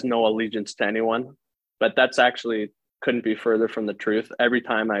 has no allegiance to anyone. But that's actually couldn't be further from the truth. Every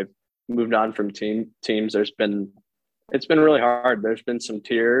time I've moved on from teams, it's been really hard. There's been some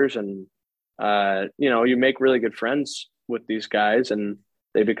tears, and you make really good friends with these guys and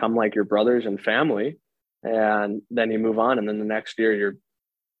they become like your brothers and family, and then you move on, and then the next year you're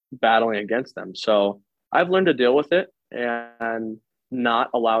battling against them. So I've learned to deal with it and not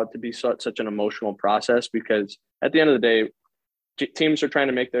allow it to be such an emotional process, because at the end of the day, teams are trying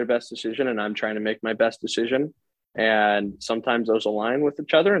to make their best decision and I'm trying to make my best decision. And sometimes those align with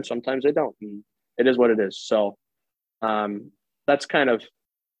each other and sometimes they don't. And it is what it is. So that's kind of,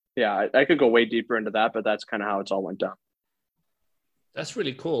 I could go way deeper into that, but that's kind of how it's all went down. That's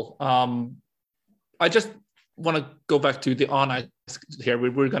really cool. I just want to go back to the on-ice here.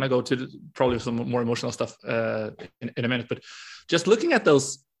 We're going to go to probably some more emotional stuff in a minute, but just looking at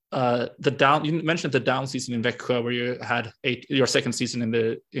those, you mentioned the down season in Växjö where you had your second season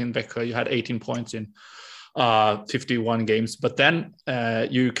in Växjö, you had 18 points in 51 games, but then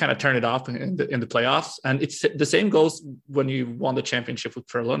you kind of turn it off in the playoffs. And it's the same goes when you won the championship with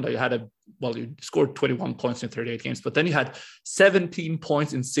Frölunda. You scored 21 points in 38 games, but then you had 17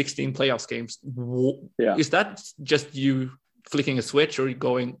 points in 16 playoffs games. Yeah. Is that just you flicking a switch, or you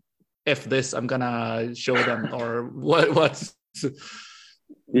going, F this, I'm gonna show them, or what's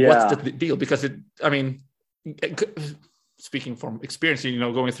the deal? Because speaking from experience,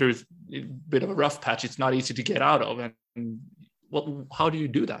 going through a bit of a rough patch, it's not easy to get out of. And how do you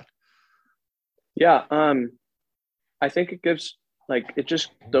do that? Yeah, I think it gives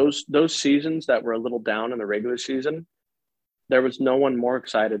those seasons that were a little down in the regular season, there was no one more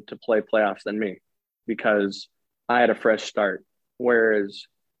excited to play playoffs than me because I had a fresh start. Whereas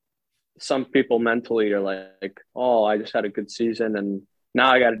some people mentally are like, oh, I just had a good season and now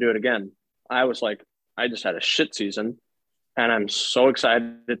I got to do it again. I was like, I just had a shit season and I'm so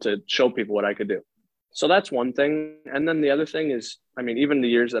excited to show people what I could do. So that's one thing. And then the other thing is, I mean, even the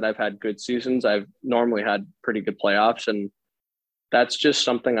years that I've had good seasons, I've normally had pretty good playoffs. And that's just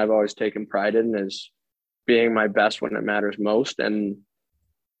something I've always taken pride in, is being my best when it matters most. And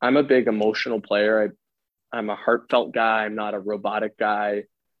I'm a big emotional player. I'm a heartfelt guy. I'm not a robotic guy,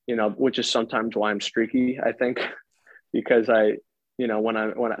 which is sometimes why I'm streaky, I think, because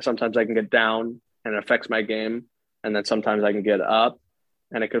sometimes I can get down and it affects my game. And then sometimes I can get up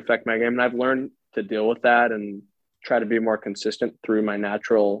and it could affect my game. And I've learned to deal with that and try to be more consistent through my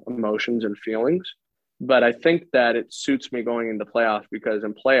natural emotions and feelings. But I think that it suits me going into playoffs, because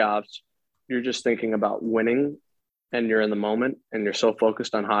in playoffs, you're just thinking about winning and you're in the moment and you're so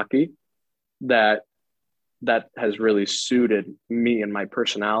focused on hockey that has really suited me and my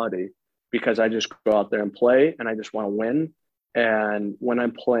personality, because I just go out there and play and I just want to win. And when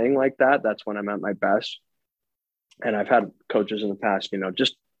I'm playing like that, that's when I'm at my best. And I've had coaches in the past,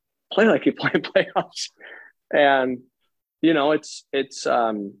 just play like you play in playoffs. And, it's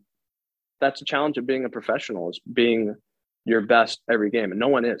that's a challenge of being a professional, is being your best every game. And no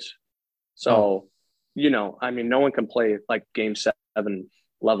one is. So, no one can play like game 7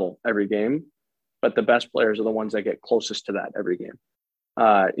 level every game, but the best players are the ones that get closest to that every game.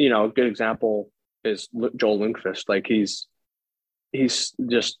 A good example is Joel Lundqvist. Like he's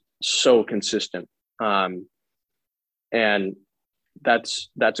just so consistent. And that's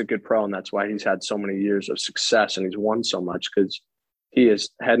a good pro. And that's why he's had so many years of success and he's won so much, because he is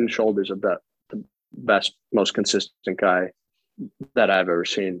head and shoulders above the best, most consistent guy that I've ever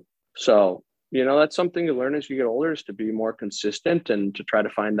seen. So, that's something to learn as you get older, is to be more consistent and to try to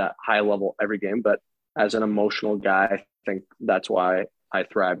find that high level every game. But as an emotional guy, I think that's why I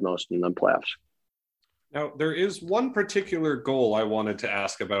thrive most in the playoffs. Now, there is one particular goal I wanted to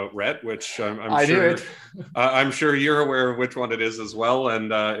ask about, Rhett, which I'm sure you're aware of which one it is as well.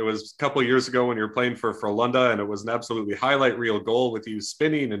 And it was a couple of years ago when you were playing for Frölunda, and it was an absolutely highlight reel goal with you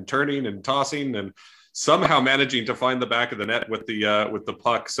spinning and turning and tossing and somehow managing to find the back of the net with the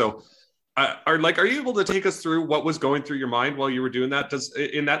puck. So are you able to take us through what was going through your mind while you were doing that?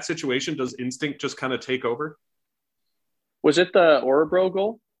 In that situation, does instinct just kind of take over? Was it the Orebro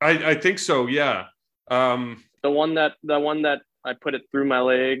goal? I think so. Yeah. The one that I put it through my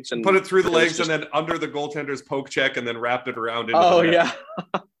legs and put it through the legs and then under the goaltender's poke check and then wrapped it around into the net.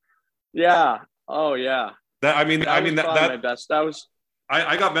 Yeah. Yeah. Oh yeah. That my best. That was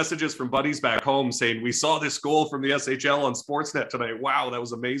I got messages from buddies back home saying, we saw this goal from the SHL on Sportsnet tonight. Wow, that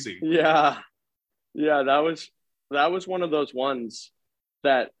was amazing. Yeah. Yeah, that was one of those ones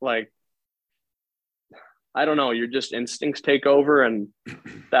that, like, I don't know, your just instincts take over, and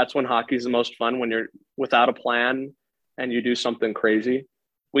that's when hockey's the most fun, when you're without a plan and you do something crazy.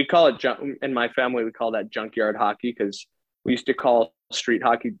 We call it, in my family, we call that junkyard hockey, because we used to call street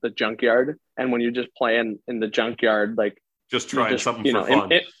hockey the junkyard. And when you're just playing in the junkyard, like, just trying something for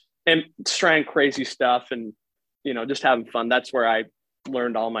fun. And trying crazy stuff and, just having fun. That's where I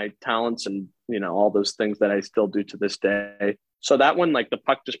learned all my talents and, all those things that I still do to this day. So that one, like, the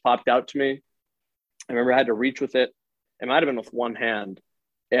puck just popped out to me. I remember I had to reach with it. It might have been with one hand.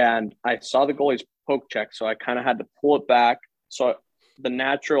 And I saw the goalie's poke check, so I kind of had to pull it back. So the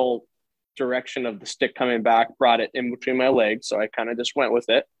natural direction of the stick coming back brought it in between my legs. So I kind of just went with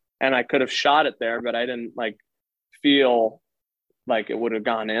it. And I could have shot it there, but I didn't, feel like it would have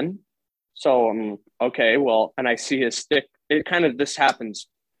gone in. So I'm okay, well, and I see his stick. This happens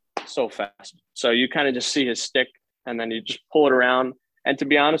so fast. So you kind of just see his stick and then you just pull it around. And to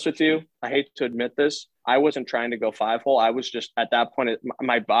be honest with you, I hate to admit this, I wasn't trying to go 5-hole. I was just, at that point,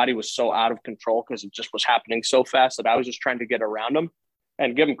 my body was so out of control because it just was happening so fast that I was just trying to get around him.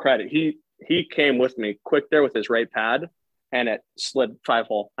 And give him credit. He came with me quick there with his right pad, and it slid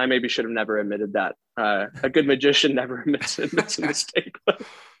 5-hole. I maybe should have never admitted that. A good magician never admits a mistake.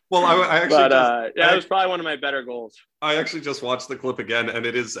 Well, it was probably one of my better goals. I actually just watched the clip again, and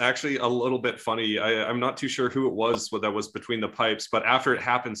it is actually a little bit funny. I'm not too sure who it was that was between the pipes, but after it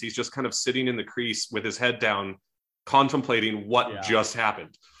happens, he's just kind of sitting in the crease with his head down, contemplating what just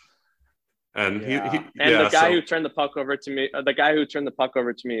happened. And the guy who turned the puck over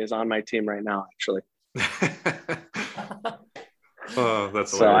to me, is on my team right now, actually. Oh,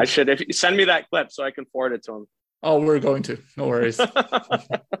 that's so hilarious. I should, if you send me that clip so I can forward it to him. Oh, we're going to. No worries.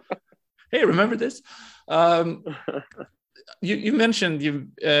 Hey, remember this? You mentioned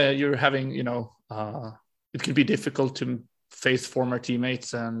you're having, it can be difficult to face former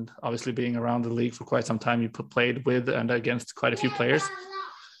teammates, and obviously being around the league for quite some time, you played with and against quite a few players.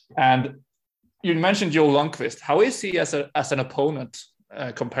 And you mentioned Joel Lundqvist. How is he as an opponent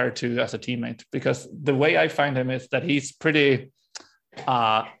compared to as a teammate? Because the way I find him is that he's pretty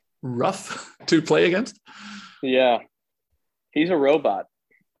rough to play against. Yeah, he's a robot.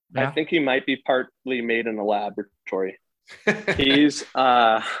 Yeah. I think he might be partly made in a laboratory. He's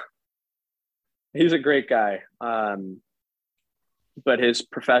a great guy. But his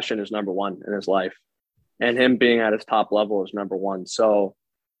profession is number one in his life, and him being at his top level is number one. So,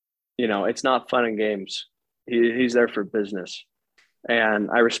 it's not fun and games. He's there for business, and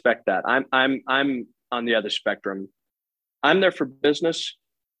I respect that. I'm on the other spectrum. I'm there for business,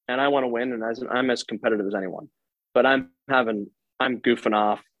 and I want to win, and I'm as competitive as anyone. But I'm goofing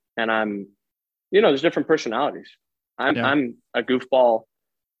off, and there's different personalities. I'm a goofball,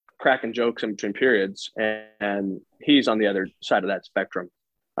 cracking jokes in between periods, and he's on the other side of that spectrum.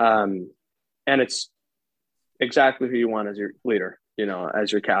 And it's exactly who you want as your leader,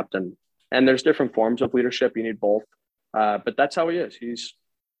 as your captain. And there's different forms of leadership. You need both. But that's how he is.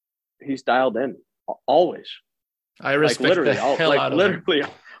 He's dialed in always. I respect the hell out of him.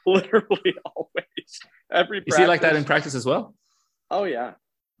 Literally always. Every practice. Is he like that in practice as well? Oh yeah.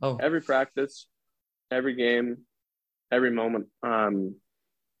 Oh, every practice, every game, every moment.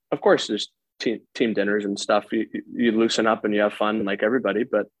 Of course, there's team dinners and stuff. You loosen up and you have fun like everybody,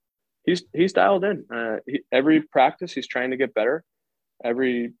 but he's dialed in. Every practice, he's trying to get better.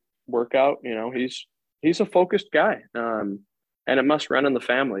 Every workout, he's a focused guy. And it must run in the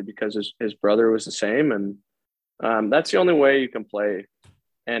family because his brother was the same. And that's the only way you can play,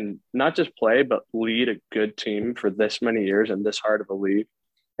 and not just play, but lead a good team for this many years and this hard of a league,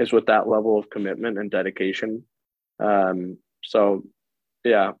 is with that level of commitment and dedication. So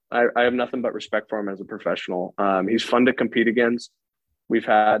yeah, I have nothing but respect for him as a professional. He's fun to compete against. We've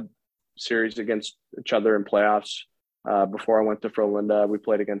had series against each other in playoffs. Before I went to Frölunda, we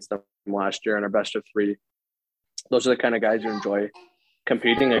played against them last year in our best of three. Those are the kind of guys you enjoy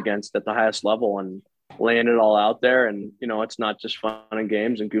competing against at the highest level and laying it all out there. And, it's not just fun and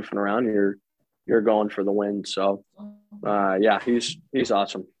games and goofing around. You're going for the win. So, yeah, he's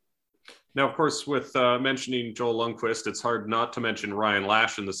awesome. Now, of course, with mentioning Joel Lundqvist, it's hard not to mention Ryan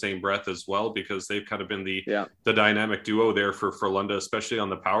Lash in the same breath as well, because they've kind of been the dynamic duo there for Frölunda, especially on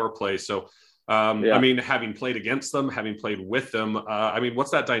the power play. So, I mean, having played against them, having played with them,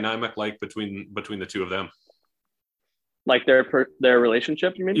 what's that dynamic like between the two of them? Like their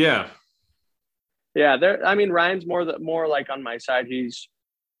relationship, you mean? Yeah. Yeah, Ryan's more like on my side. He's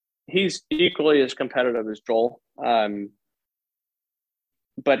equally as competitive as Joel.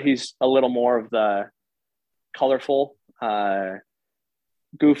 But he's a little more of the colorful, goofing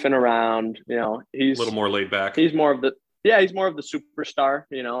around, he's a little more laid back. He's more of the superstar,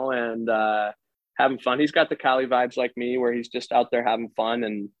 and having fun. He's got the Cali vibes like me, where he's just out there having fun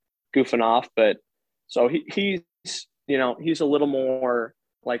and goofing off. But so he's a little more,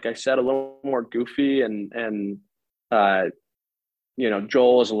 like I said, a little more goofy, and Joel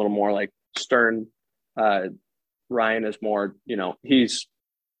is a little more like stern. Ryan is more, he's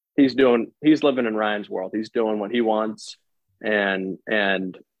living in Ryan's world. He's doing what he wants, and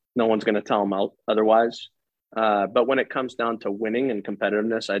no one's going to tell him otherwise. But when it comes down to winning and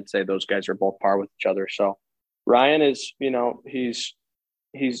competitiveness, I'd say those guys are both par with each other. So Ryan is, he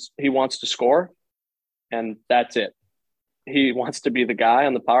wants to score, and that's it. He wants to be the guy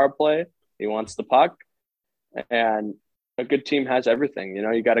on the power play. He wants the puck, and a good team has everything.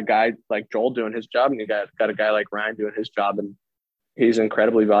 You got a guy like Joel doing his job, and you got a guy like Ryan doing his job, and he's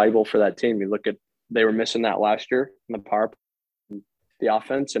incredibly valuable for that team. You look at, they were missing that last year in the power play, the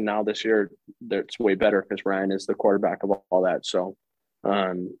offense, and now this year it's way better because Ryan is the quarterback of all that. So,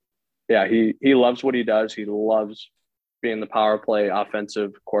 yeah, he loves what he does. He loves being the power play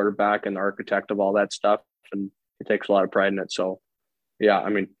offensive quarterback and the architect of all that stuff, and he takes a lot of pride in it. So, yeah,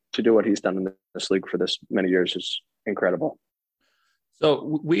 to do what he's done in this league for this many years is incredible.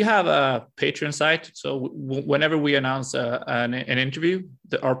 So we have a Patreon site. So whenever we announce an interview,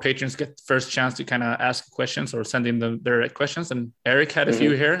 our patrons get the first chance to kind of ask questions or send in their questions. And Eric had a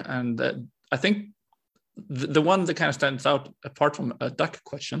few here. And I think the one that kind of stands out, apart from a duck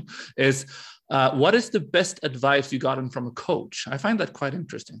question, is what is the best advice you gotten from a coach? I find that quite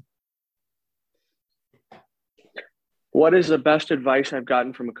interesting. What is the best advice I've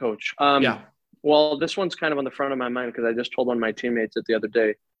gotten from a coach? Yeah. Well, this one's kind of on the front of my mind because I just told one of my teammates it the other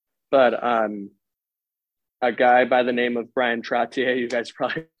day. But a guy by the name of Brian Trottier. You guys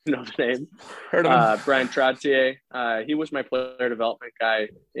probably know the name. Heard of him. Brian Trottier. He was my player development guy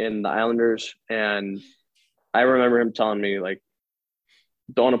in the Islanders. And I remember him telling me, like,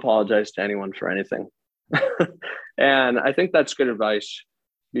 don't apologize to anyone for anything. And I think that's good advice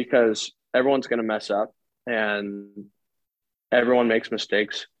because everyone's going to mess up and everyone makes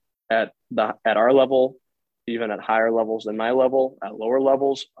mistakes at our level, even at higher levels than my level, at lower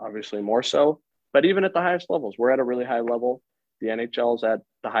levels, obviously more so. But even at the highest levels, we're at a really high level. The NHL is at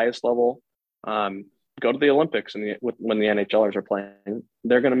the highest level. Go to the Olympics when the NHLers are playing,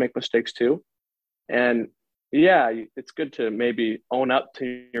 they're going to make mistakes too. And yeah, it's good to maybe own up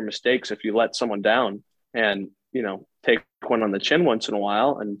to your mistakes if you let someone down and, take one on the chin once in a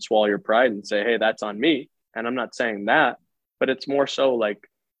while and swallow your pride and say, hey, that's on me. And I'm not saying that, but it's more so like,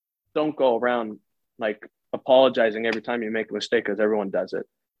 don't go around like apologizing every time you make a mistake because everyone does it.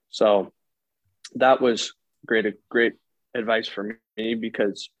 So that was great advice for me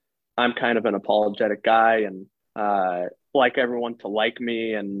because I'm kind of an apologetic guy and like everyone to like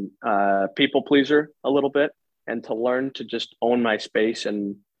me and people pleaser a little bit, and to learn to just own my space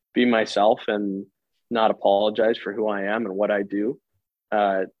and be myself and not apologize for who I am and what I do.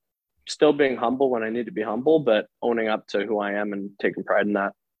 Still being humble when I need to be humble, but owning up to who I am and taking pride in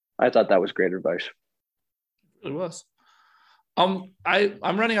that. I thought that was great advice. It was. I'm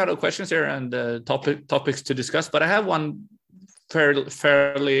running out of questions here and topics to discuss, but I have one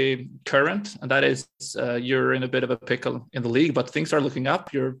fairly current, and that is you're in a bit of a pickle in the league, but things are looking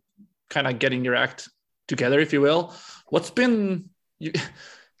up. You're kind of getting your act together, if you will. What's been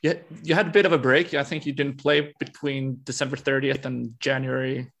you had a bit of a break. I think you didn't play between December 30th and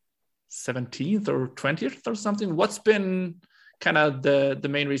January 17th or 20th or something. What's been kind of the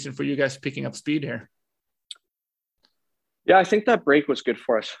main reason for you guys picking up speed here? Yeah, I think that break was good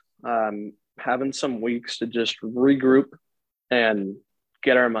for us. Having some weeks to just regroup and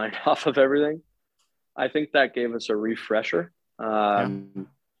get our mind off of everything. I think that gave us a refresher.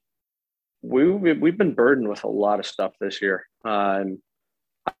 We've been burdened with a lot of stuff this year.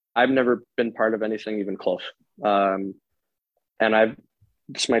 I've never been part of anything even close. And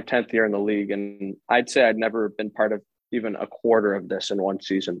it's my 10th year in the league, and I'd say I'd never been part of even a quarter of this in one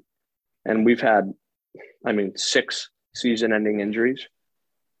season. And we've had, 6 season-ending injuries.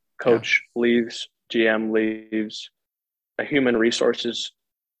 Coach leaves, GM leaves, a human resources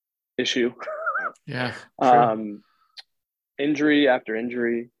issue. Yeah. Sure. Injury after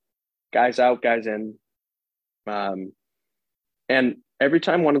injury, guys out, guys in. And every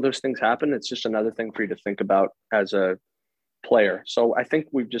time one of those things happen, it's just another thing for you to think about as a player. So I think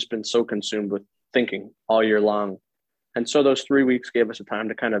we've just been so consumed with thinking all year long. And so those 3 weeks gave us a time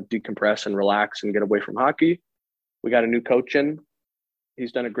to kind of decompress and relax and get away from hockey. We got a new coach in.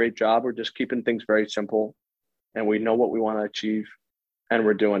 He's done a great job. We're just keeping things very simple, and we know what we want to achieve, and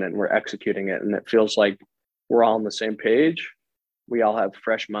we're doing it and we're executing it. And it feels like we're all on the same page. We all have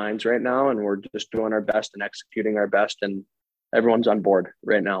fresh minds right now, and we're just doing our best and executing our best, and everyone's on board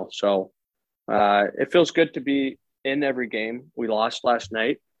right now. So it feels good to be in every game. We lost last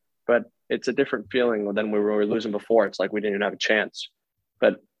night, but it's a different feeling than we were losing before. It's like we didn't even have a chance.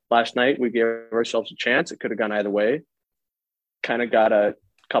 But last night we gave ourselves a chance. It could have gone either way. Kind of got a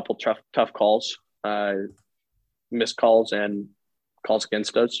couple tough calls, missed calls and calls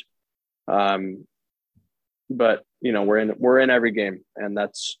against us. But we're in every game, and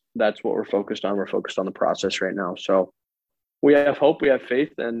that's what we're focused on. We're focused on the process right now. So we have hope, we have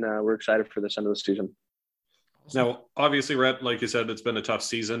faith, and we're excited for this end of the season. Now, obviously, Rhett, like you said, it's been a tough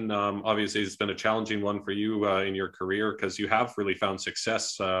season. Obviously, it's been a challenging one for you in your career because you have really found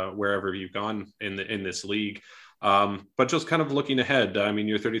success wherever you've gone in this league. But just kind of looking ahead,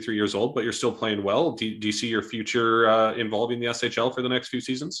 you're 33 years old, but you're still playing well. Do you see your future involving the SHL for the next few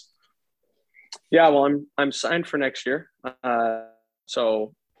seasons? Yeah, well, I'm signed for next year.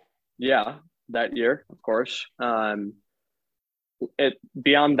 So, yeah, that year, of course.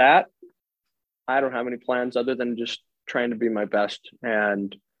 Beyond that, I don't have any plans other than just trying to be my best.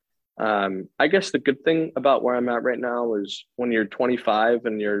 And I guess the good thing about where I'm at right now is when you're 25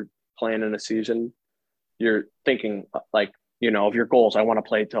 and you're playing in a season, you're thinking like, of your goals. I want to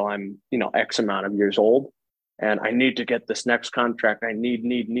play till I'm, X amount of years old, and I need to get this next contract. I need.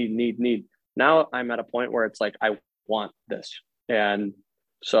 Now I'm at a point where it's like, I want this. And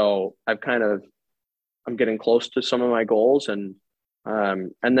so I'm getting close to some of my goals, and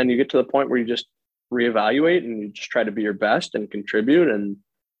then you get to the point where you just reevaluate and you just try to be your best and contribute, and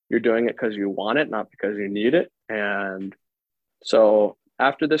you're doing it because you want it, not because you need it. And so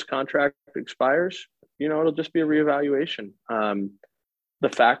after this contract expires, it'll just be a reevaluation. the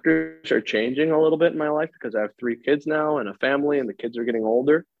factors are changing a little bit in my life because I have 3 kids now and a family, and the kids are getting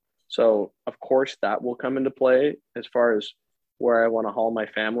older. So of course that will come into play as far as where I want to haul my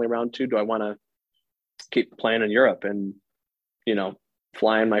family around to. Do I want to keep playing in Europe and, you know,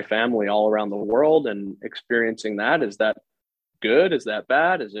 flying my family all around the world and experiencing that? Is that good? Is that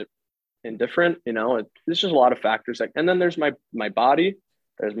bad? Is it indifferent? You know, there's just a lot of factors. And then there's my body,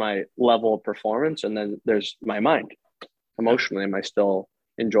 there's my level of performance, and then there's my mind. Emotionally, am I still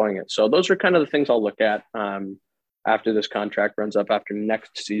enjoying it? So those are kind of the things I'll look at after this contract runs up after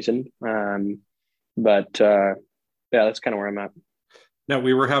next season. Yeah, that's kind of where I'm at. Now,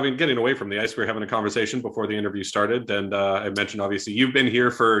 we were getting away from the ice, we were having a conversation before the interview started. And I mentioned, obviously, you've been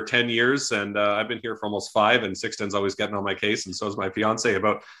here for 10 years and I've been here for almost 5, and Sixten's always getting on my case. And so is my fiance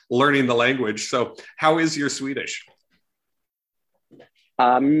about learning the language. So how is your Swedish?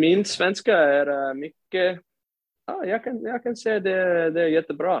 Min svenska mycket... jag kan säga det är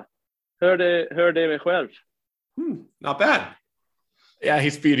jättebra. Hör det mig själv. Not bad. Yeah,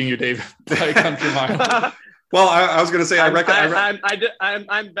 he's beating you, Dave, by a country mile. Well, I was going to say,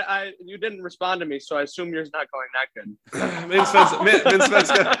 you didn't respond to me, so I assume yours not going that good. Min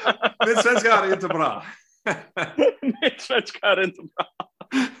svenska är inte bra. Min svenska är inte bra.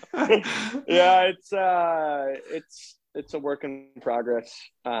 Yeah, it's a work in progress.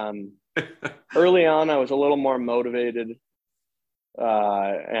 Early on, I was a little more motivated,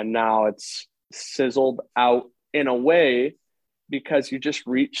 and now it's sizzled out in a way because you just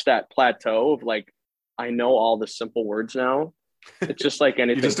reach that plateau of like, I know all the simple words now. It's just like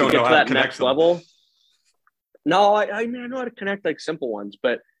anything. You just don't know how to connect next level. No, I mean, I know how to connect like simple ones,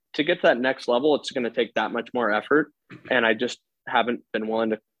 but to get to that next level, it's going to take that much more effort. And I just haven't been willing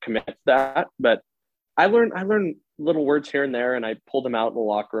to commit to that. But I learned little words here and there, and I pull them out in the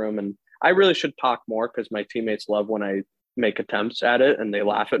locker room. And I really should talk more because my teammates love when I make attempts at it, and they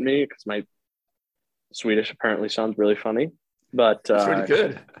laugh at me because my Swedish apparently sounds really funny. But it's really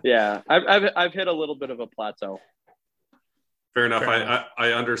good. Yeah, I've hit a little bit of a plateau. Fair enough.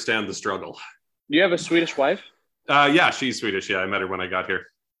 I understand the struggle. Do you have a Swedish wife? Yeah, she's Swedish. Yeah, I met her when I got here.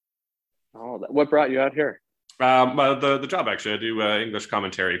 Oh, what brought you out here? The job, actually. I do English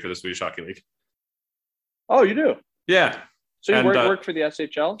commentary for the Swedish Hockey League. Oh, you do? Yeah. So you work for the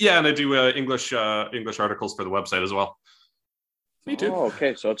SHL? Yeah, and I do English articles for the website as well. Me too. Oh,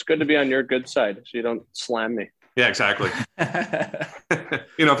 okay. So it's good to be on your good side, so you don't slam me. Yeah, exactly.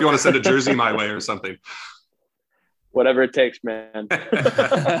 You know, if you want to send a jersey my way or something. Whatever it takes, man.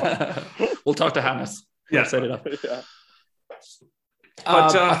 We'll talk to Hannes. Yeah, set it up. Yeah.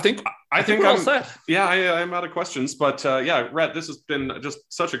 But I think I'm set. Yeah, I'm out of questions. But yeah, Rhett, this has been just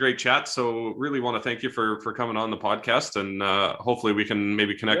such a great chat. So really want to thank you for coming on the podcast, and hopefully we can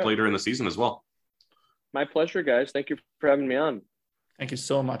maybe connect later in the season as well. My pleasure, guys. Thank you for having me on. Thank you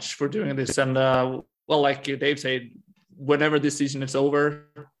so much for doing this. And well, like Dave said, whenever this season is over,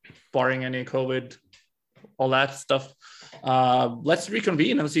 barring any COVID, all that stuff, let's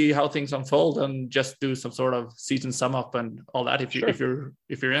reconvene and see how things unfold, and just do some sort of season sum up and all that if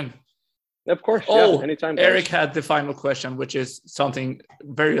you're in. Of course. Oh, yeah, anytime. Eric had the final question, which is something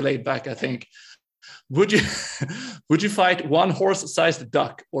very laid back, I think. Would you fight 1 horse-sized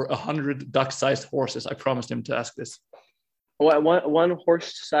duck or 100 duck-sized horses? I promised him to ask this. One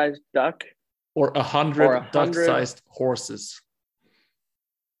horse-sized duck or 100 duck-sized horses.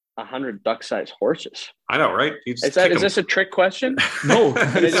 100 duck-sized horses. I know, right? Is this a trick question? No.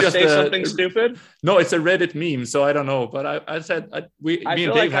 Did they just say something stupid? No, it's a Reddit meme, so I don't know. But I said I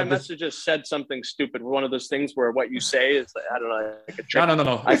feel like I must have just said something stupid. One of those things where what you say is, I don't know, like a trick.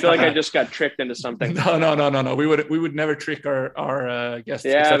 No. I feel like I just got tricked into something. No. We would never trick our guests.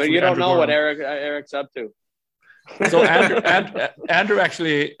 Yeah, but you don't know what Eric's up to. So Andrew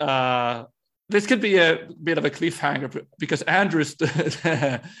actually. This could be a bit of a cliffhanger because Andrew,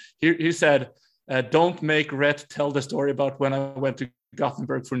 he said, don't make Rhett tell the story about when I went to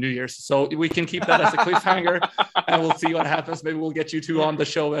Gothenburg for New Year's. So we can keep that as a cliffhanger and we'll see what happens. Maybe we'll get you two on the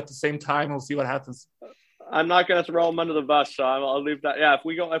show at the same time. We'll see what happens. I'm not going to throw him under the bus, so I'll leave that. Yeah,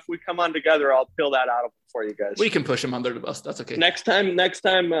 if we come on together, I'll peel that out for you guys. We can push him under the bus. That's okay. Next time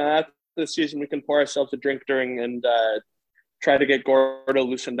after the season, we can pour ourselves a drink during and try to get Gordo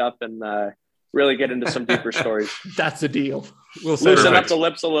loosened up and really get into some deeper stories. That's a deal. We'll loosen up the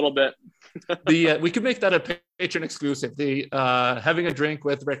lips a little bit. We could make that a patron exclusive. The having a drink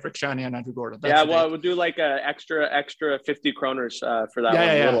with Rhett Shani and Andrew Gordon. We'll do like a extra 50 kroners for that one.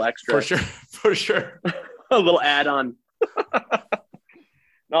 A little extra. For sure. A little add-on.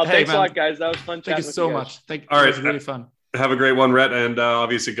 No, thanks a lot, guys. That was fun. Thank you so much. Thank you. All right, it was really fun. Have a great one, Rhett, and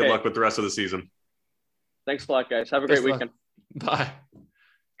obviously good luck with the rest of the season. Thanks a lot, guys. Have a great weekend. Bye.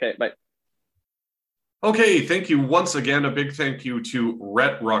 Okay, bye. Okay, thank you once again. A big thank you to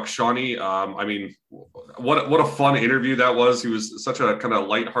Rhett Rakshani. I mean, what a fun interview that was. He was such a kind of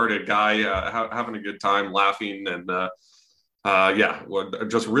lighthearted guy, having a good time, laughing, and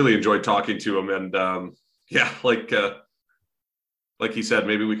just really enjoyed talking to him. And like he said,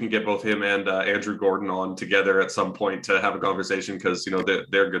 maybe we can get both him and Andrew Gordon on together at some point to have a conversation, because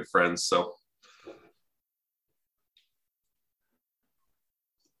they're good friends. So.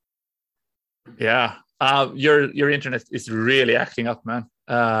 Yeah. Your internet is really acting up, man.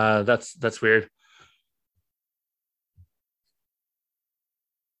 That's weird.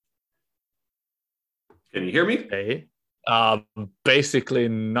 Can you hear me? Hey. Basically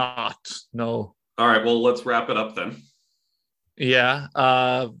not. No. All right. Well, let's wrap it up then. Yeah.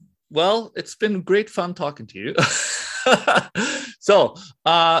 Well, it's been great fun talking to you. So,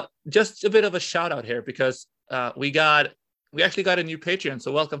 just a bit of a shout out here, because we actually got a new Patreon.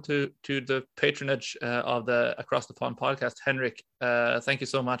 So welcome to the patronage of the Across the Pond podcast. Henrik, thank you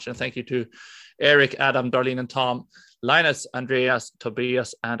so much. And thank you to Eric, Adam, Darlene, and Tom, Linus, Andreas,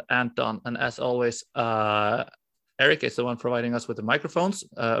 Tobias, and Anton. And as always, Eric is the one providing us with the microphones,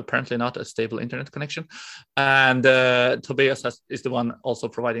 apparently not a stable internet connection. And Tobias is the one also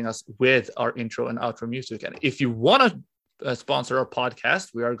providing us with our intro and outro music. And if you want to sponsor our podcast,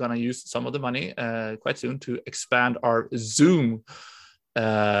 we are going to use some of the money quite soon to expand our Zoom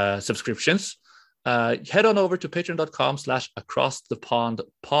subscriptions. Head on over to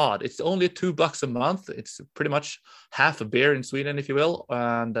patreon.com/acrossthepondpod. It's only $2 a month. It's pretty much half a beer in Sweden, if you will,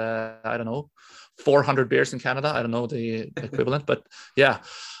 and I don't know, 400 beers in Canada. I don't know the equivalent, but yeah.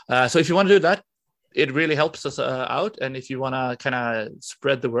 So if you want to do that, it really helps us out. And if you want to kind of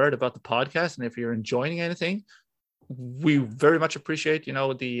spread the word about the podcast, and if you're enjoying anything, we very much appreciate,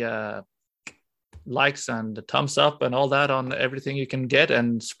 the likes and the thumbs up and all that on everything you can get,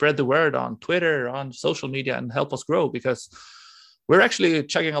 and spread the word on Twitter, on social media, and help us grow, because we're actually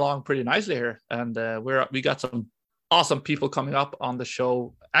chugging along pretty nicely here. And we got some awesome people coming up on the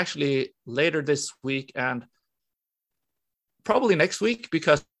show actually later this week and probably next week,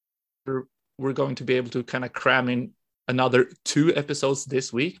 because we're going to be able to kind of cram in another 2 episodes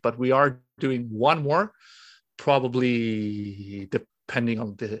this week, but we are doing one more, probably depending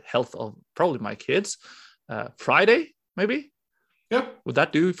on the health of probably my kids, Friday, maybe. Yeah. Would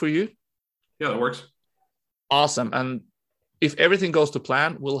that do for you? Yeah, that works. Awesome. And if everything goes to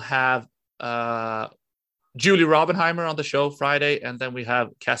plan, we'll have Julie Robbenheimer on the show Friday, and then we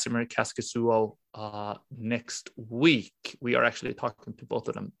have Casimir Kaskisuo next week. We are actually talking to both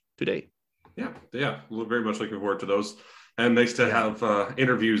of them today. Yeah. We're very much looking forward to those. And nice to have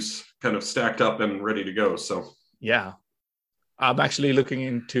interviews kind of stacked up and ready to go. So yeah, I'm actually looking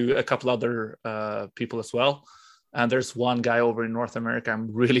into a couple other people as well. And there's one guy over in North America I'm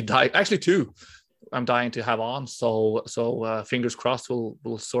really dying, actually 2 I'm dying to have on. So fingers crossed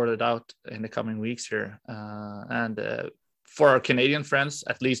we'll sort it out in the coming weeks here. And for our Canadian friends,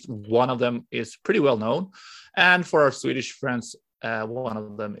 at least one of them is pretty well known. And for our Swedish friends, one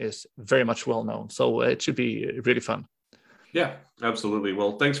of them is very much well known. So it should be really fun. Yeah, absolutely.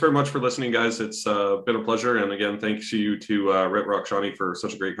 Well, thanks very much for listening, guys. It's been a pleasure. And again, thanks to you to Rhett Rakshani for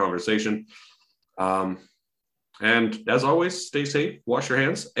such a great conversation. And as always, stay safe, wash your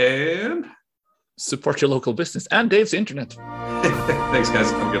hands, and support your local business and Dave's Internet. Thanks, guys.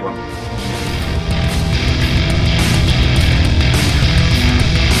 Have a good one.